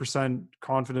 100%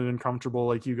 confident and comfortable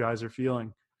like you guys are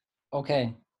feeling.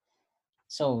 Okay.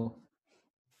 So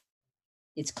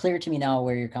it's clear to me now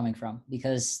where you're coming from,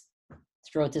 because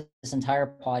throughout this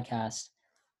entire podcast,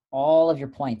 all of your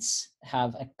points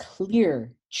have a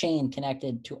clear chain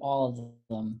connected to all of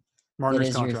them. Marner's it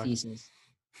is contract. Your thesis.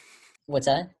 What's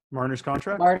that? Marner's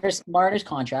contract? Marner's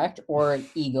contract, or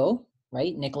ego,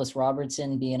 right? Nicholas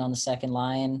Robertson being on the second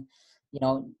line.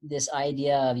 This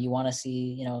idea of you want to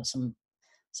see,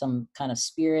 some kind of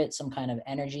spirit, some kind of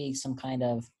energy, some kind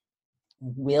of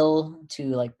will to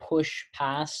like push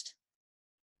past,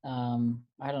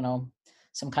 I don't know,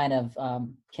 some kind of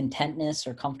contentness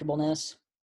or comfortableness.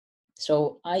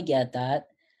 So I get that.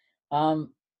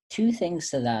 Two things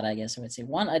to that, I guess I would say.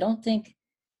 One, I don't think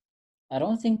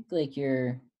like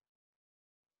your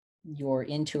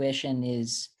intuition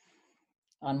is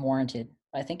unwarranted.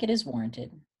 I think it is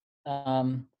warranted.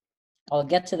 I'll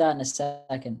get to that in a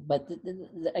second. But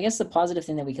I guess the positive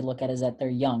thing that we could look at is that they're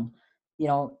young.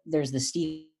 There's the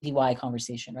Stevie Y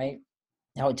conversation, right?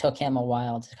 How it took him a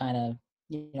while to kind of,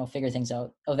 figure things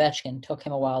out. Ovechkin took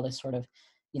him a while to sort of,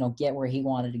 get where he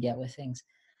wanted to get with things.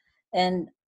 And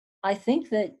I think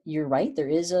that you're right. There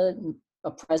is a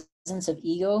presence of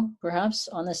ego perhaps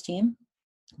on this team,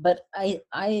 but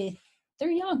they're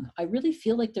young. I really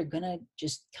feel like they're going to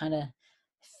just kind of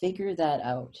figure that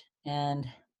out. And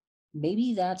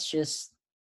maybe that's just,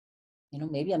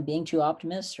 maybe I'm being too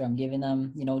optimistic, or I'm giving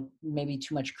them, maybe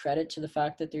too much credit to the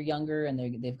fact that they're younger and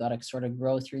they've got to sort of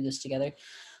grow through this together.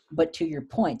 But to your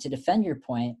point, to defend your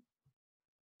point,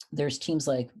 there's teams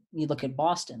like, you look at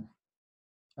Boston,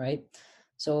 right?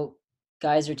 So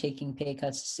guys are taking pay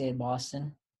cuts to stay at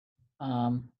Boston,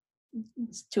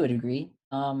 to a degree,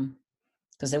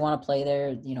 because they want to play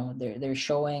there. They're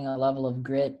showing a level of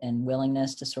grit and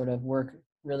willingness to sort of work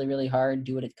really, really hard,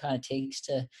 do what it kind of takes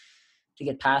to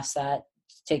get past that.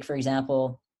 Take, for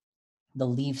example, the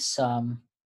Leafs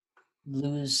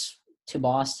lose to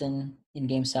Boston in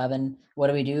Game 7. What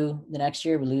do we do the next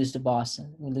year? We lose to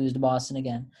Boston. We lose to Boston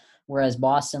again. Whereas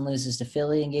Boston loses to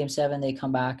Philly in Game 7, they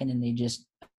come back and then they just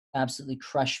absolutely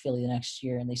crush Philly the next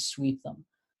year and they sweep them,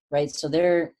 right? So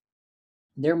they're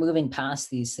moving past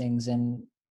these things and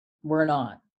we're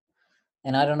not.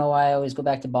 And I don't know why I always go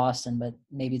back to Boston, but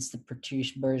maybe it's the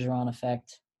Patrice Bergeron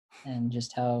effect and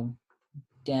just how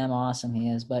damn awesome he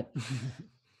is. But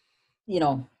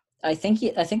I think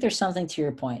there's something to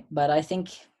your point, but I think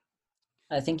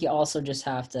you also just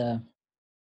have to.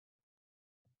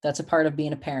 That's a part of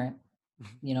being a parent,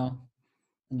 and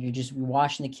you're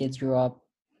watching the kids grow up,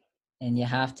 and you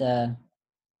have to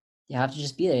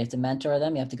just be there. You have to mentor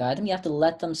them. You have to guide them. You have to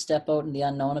let them step out in the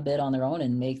unknown a bit on their own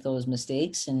and make those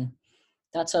mistakes, and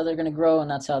that's how they're going to grow,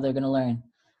 and that's how they're going to learn.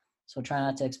 So try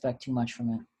not to expect too much from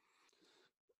it.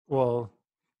 Well,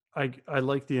 I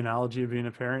like the analogy of being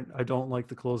a parent. I don't like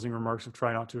the closing remarks of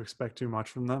try not to expect too much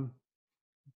from them,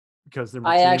 because they're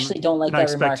my team, actually don't like that I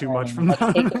expect too much from them.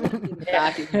 I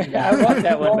want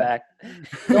that one back.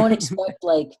 Don't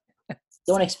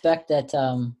expect that.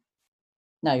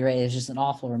 No, you're right. It's just an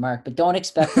awful remark, but don't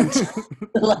expect them to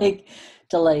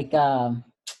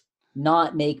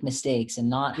not make mistakes and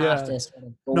not have Yeah. to sort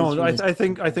of go No, through this. I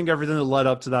think everything that led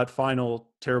up to that final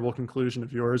terrible conclusion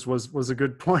of yours was a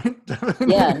good point, Devin.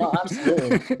 Yeah, no,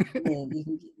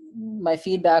 absolutely. My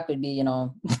feedback would be,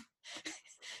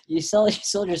 you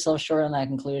sold yourself short on that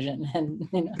conclusion, and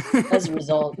as a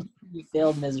result, you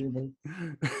failed miserably.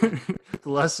 The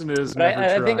lesson is But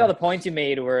never I think all try. the points you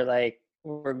made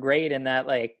were great in that,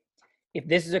 like, if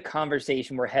this is a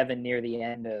conversation we're having near the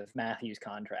end of Matthew's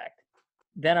contract,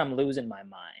 then I'm losing my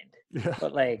mind. Yeah.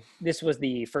 But like, this was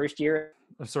the first year.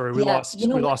 I'm sorry, Yeah, you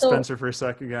know we what lost though? Spencer for a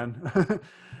sec again.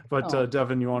 But Oh,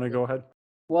 Devin, you want to go ahead?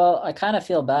 well, I kind of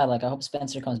feel bad. Like, I hope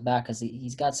Spencer comes back because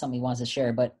he's got something he wants to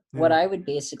share. But what Yeah. I would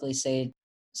basically say,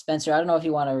 Spencer, I don't know if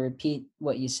you want to repeat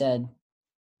what you said,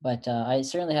 but I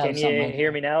certainly have Can something. you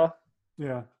hear me now?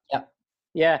 Yeah.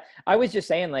 Yeah, I was just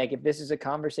saying, like, if this is a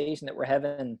conversation that we're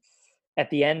having at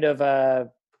the end of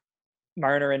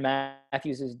Marner and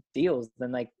Matthews' deals,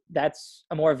 then like that's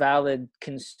a more valid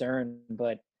concern.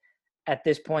 But at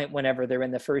this point, whenever they're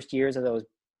in the first years of those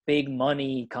big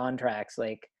money contracts,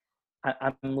 like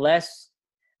I'm less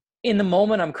in the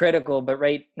moment. I'm critical, but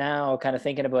right now, kind of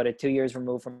thinking about it, 2 years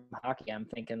removed from hockey, I'm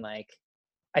thinking like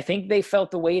I think they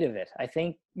felt the weight of it. I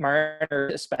think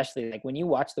Marner, especially, like when you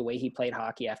watch the way he played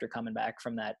hockey after coming back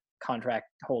from that contract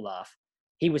hold off,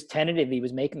 he was tentative. He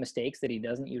was making mistakes that he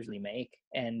doesn't usually make.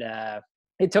 And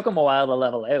it took him a while to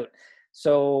level out.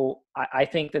 So I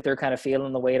think that they're kind of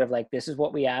feeling the weight of like, this is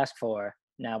what we asked for.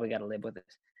 Now we got to live with it.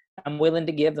 I'm willing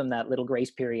to give them that little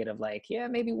grace period of like, yeah,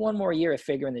 maybe one more year of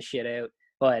figuring this shit out.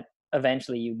 But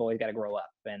eventually you boys got to grow up.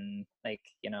 And like,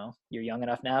 you're young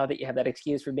enough now that you have that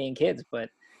excuse for being kids, but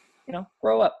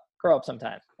grow up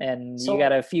sometime. And you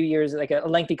got a few years, like a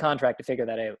lengthy contract to figure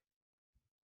that out.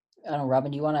 I don't know,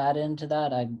 Robin, do you want to add into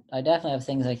that? I definitely have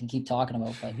things I can keep talking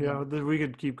about, but Yeah, we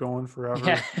could keep going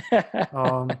forever.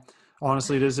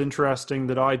 Honestly, it is interesting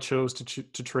that I chose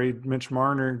to trade Mitch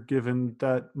Marner, given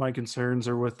that my concerns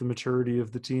are with the maturity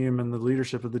of the team and the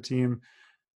leadership of the team.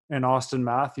 And Austin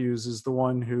Matthews is the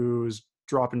one who's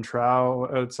dropping trow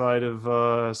outside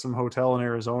of some hotel in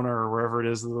Arizona or wherever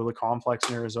it is, the complex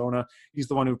in Arizona. He's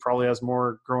the one who probably has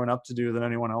more growing up to do than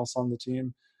anyone else on the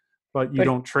team. But you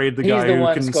don't trade the he's guy the who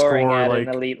one can scoring score at like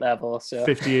an elite level. So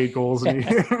 58 goals in a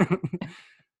year.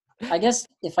 I guess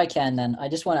if I can, then I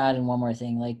just want to add in one more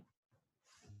thing. Like,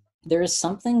 there is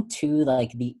something to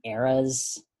like the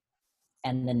eras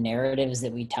and the narratives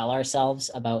that we tell ourselves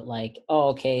about, like, oh,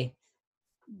 okay,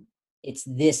 it's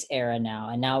this era now,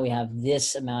 and now we have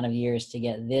this amount of years to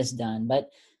get this done. But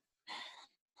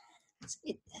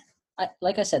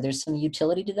like I said, there's some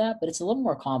utility to that, but it's a little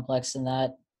more complex than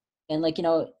that. And like,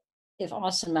 if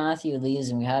Austin Matthew leaves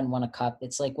and we hadn't won a cup,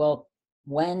 it's like, well,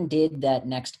 when did that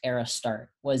next era start?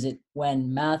 Was it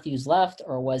when Matthews left,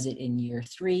 or was it in year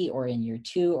 3 or in year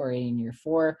 2 or in year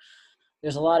 4?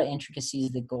 There's a lot of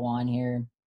intricacies that go on here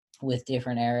with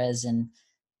different eras. And,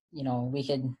 we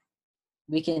can,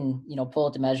 pull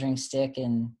out the measuring stick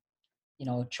and,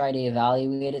 try to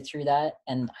evaluate it through that.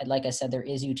 And like I said, there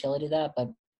is utility to that,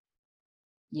 but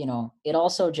it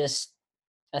also just,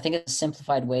 I think it's a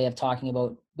simplified way of talking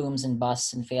about booms and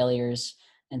busts and failures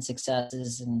and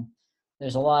successes. And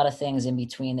there's a lot of things in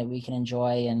between that we can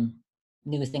enjoy, and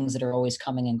new things that are always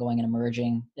coming and going and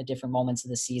emerging at different moments of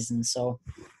the season. So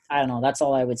I don't know. That's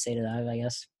all I would say to that, I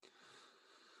guess.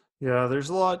 Yeah, there's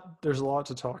a lot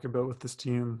to talk about with this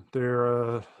team. They're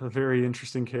a very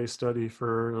interesting case study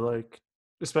for, like,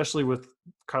 especially with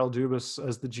Kyle Dubas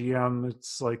as the GM.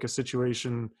 It's like a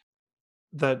situation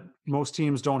that most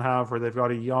teams don't have, where they've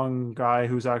got a young guy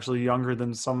who's actually younger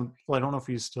than some. Well, I don't know if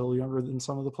he's still younger than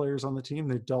some of the players on the team.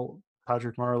 They've dealt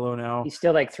Patrick Marleau now. he's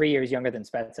still like 3 years younger than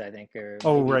Spezza, I think. Or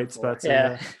Oh, maybe right, 4. Spezza.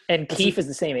 Yeah. Yeah. And Keefe is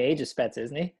the same age as Spezza,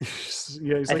 isn't he?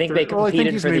 Yeah, he's I like think 30. they Well, I think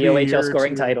competed he's for the maybe a OHL year or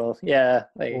scoring two title. Yeah.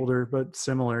 Like, older, but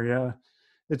similar. Yeah,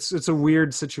 it's a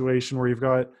weird situation where you've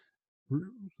got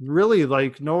really,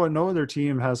 like, no other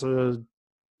team has a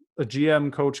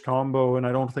GM coach combo, and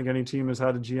I don't think any team has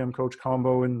had a GM coach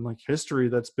combo in like history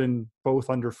that's been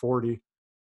both under 40,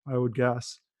 I would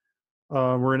guess.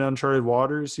 We're in uncharted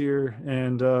waters here,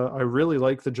 and I really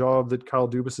like the job that Kyle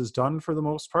Dubas has done for the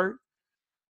most part.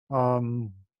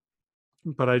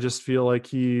 But I just feel like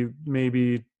he,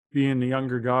 maybe being a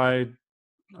younger guy,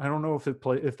 I don't know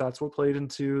if that's what played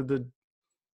into the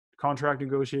contract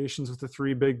negotiations with the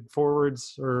 3 big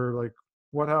forwards, or like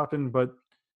what happened, but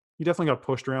he definitely got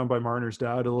pushed around by Marner's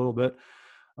dad a little bit.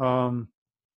 In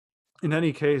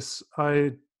any case,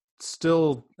 I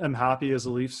still am happy as a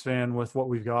Leafs fan with what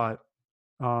we've got.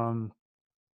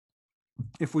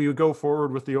 If we would go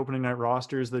forward with the opening night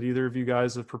rosters that either of you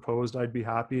guys have proposed, I'd be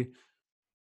happy.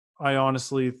 I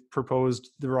honestly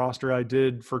proposed the roster I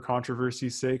did for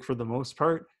controversy's sake for the most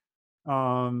part.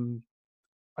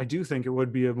 I do think it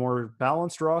would be a more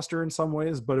balanced roster in some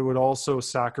ways, but it would also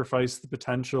sacrifice the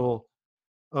potential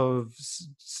of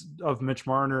Mitch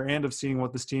Marner and of seeing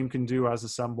what this team can do as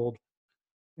assembled.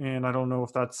 And I don't know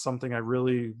if that's something I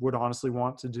really would honestly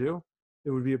want to do.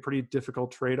 It would be a pretty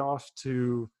difficult trade-off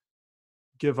to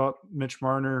give up Mitch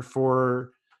Marner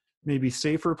for maybe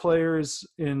safer players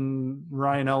in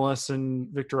Ryan Ellis and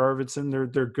Victor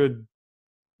Arvidsson. They're good,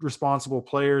 responsible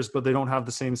players, but they don't have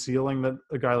the same ceiling that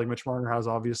a guy like Mitch Marner has,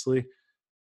 obviously.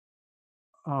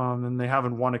 And they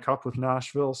haven't won a cup with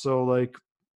Nashville. So, like,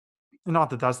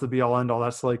 not that that's the be-all, end-all.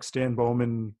 That's like Stan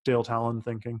Bowman, Dale Talon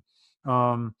thinking.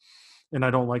 And I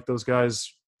don't like those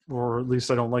guys, or at least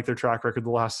I don't like their track record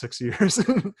the last 6 years.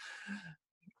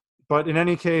 But in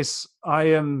any case, I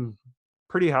am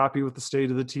pretty happy with the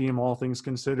state of the team, all things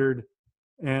considered,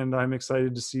 and I'm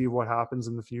excited to see what happens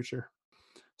in the future.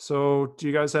 So do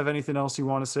you guys have anything else you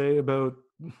want to say about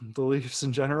the Leafs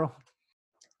in general?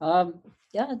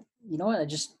 Yeah, you know what? I'm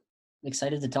just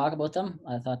excited to talk about them.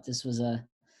 I thought this was a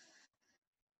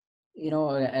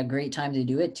great time to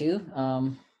do it too.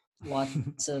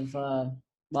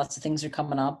 Lots of things are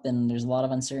coming up, and there's a lot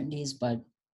of uncertainties, but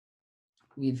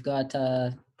we've got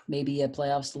maybe a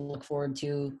playoffs to look forward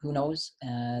to. Who knows?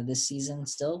 This season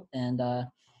still, and a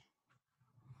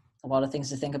lot of things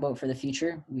to think about for the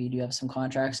future. We do have some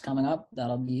contracts coming up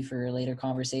that'll be for later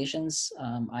conversations,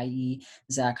 i.e.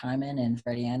 Zach Hyman and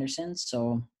Freddie Anderson.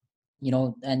 So,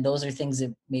 and those are things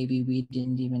that maybe we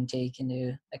didn't even take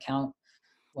into account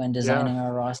when designing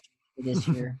our roster for this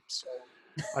year. So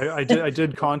I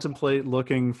did contemplate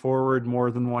looking forward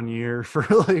more than 1 year for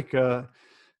like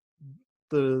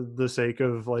the sake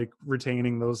of like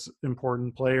retaining those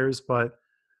important players, but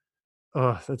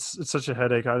it's such a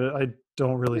headache. I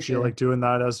don't really feel like doing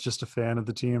that as just a fan of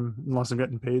the team unless I'm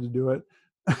getting paid to do it.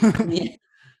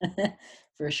 Yeah.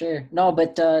 For sure. No,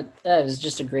 but it was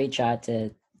just a great chat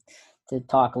to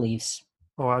talk Leafs.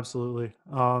 Oh, absolutely.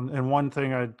 And one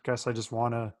thing I guess I just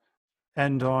want to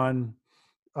end on,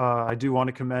 I do want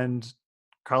to commend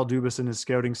Kyle Dubas and his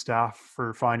scouting staff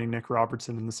for finding Nick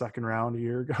Robertson in the second round a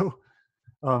year ago.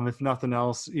 If nothing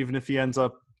else, even if he ends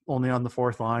up only on the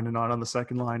fourth line and not on the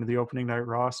second line of the opening night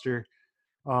roster,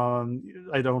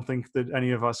 I don't think that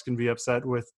any of us can be upset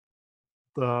with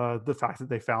the fact that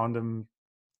they found him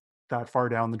that far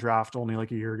down the draft only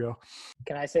like a year ago.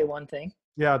 Can I say one thing?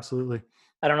 Yeah, absolutely.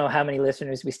 I don't know how many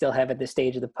listeners we still have at this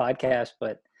stage of the podcast,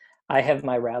 but I have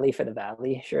my Rally for the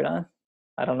Valley shirt on.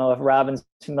 I don't know if Robin's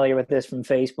familiar with this from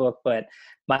Facebook, but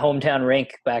my hometown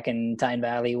rink back in Tyne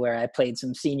Valley where I played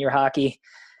some senior hockey,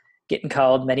 getting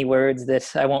called many words that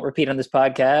I won't repeat on this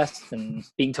podcast and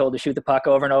being told to shoot the puck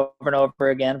over and over and over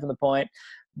again from the point.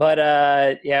 But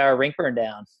our rink burned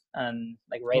down on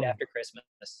right after Christmas.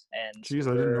 And jeez,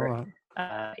 I didn't know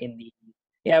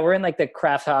that. We're in like the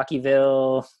Kraft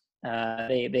Hockeyville.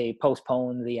 They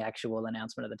postponed the actual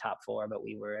announcement of the top four, but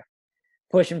we were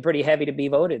pushing pretty heavy to be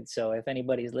voted. So if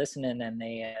anybody's listening and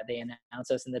they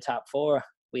announce us in the top four,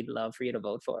 we'd love for you to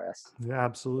vote for us. Yeah,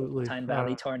 absolutely. Tyne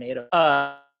Valley Tornado.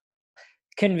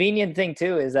 Convenient thing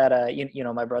too is that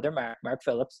my brother Mark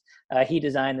Phillips, he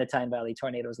designed the Tyne Valley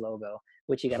Tornadoes logo,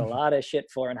 which he got a lot of shit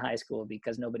for in high school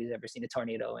because nobody's ever seen a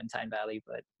tornado in Tyne Valley.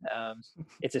 But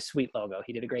it's a sweet logo.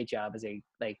 He did a great job as a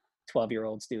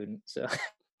 12-year-old student. So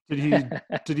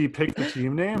did he pick the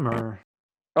team name or?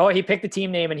 Oh, he picked the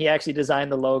team name and he actually designed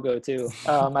the logo too.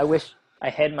 I wish I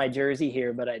had my jersey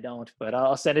here, but I don't. But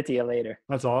I'll send it to you later.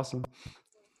 That's awesome.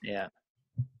 Yeah.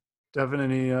 Devin,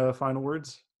 any final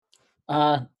words?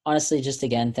 Honestly, just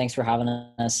again, thanks for having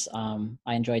us.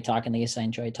 I enjoyed talking to you. I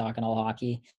enjoyed talking all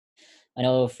hockey. I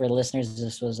know for the listeners,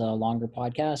 this was a longer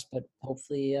podcast, but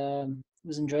hopefully it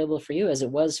was enjoyable for you as it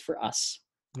was for us.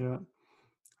 Yeah.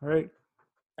 All right.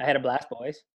 I had a blast,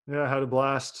 boys. Yeah, I had a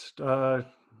blast.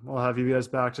 I'll have you guys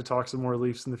back to talk some more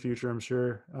Leafs in the future, I'm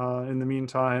sure. In the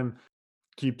meantime,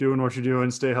 keep doing what you're doing.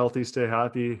 Stay healthy, stay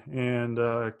happy, and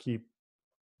keep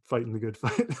fighting the good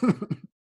fight.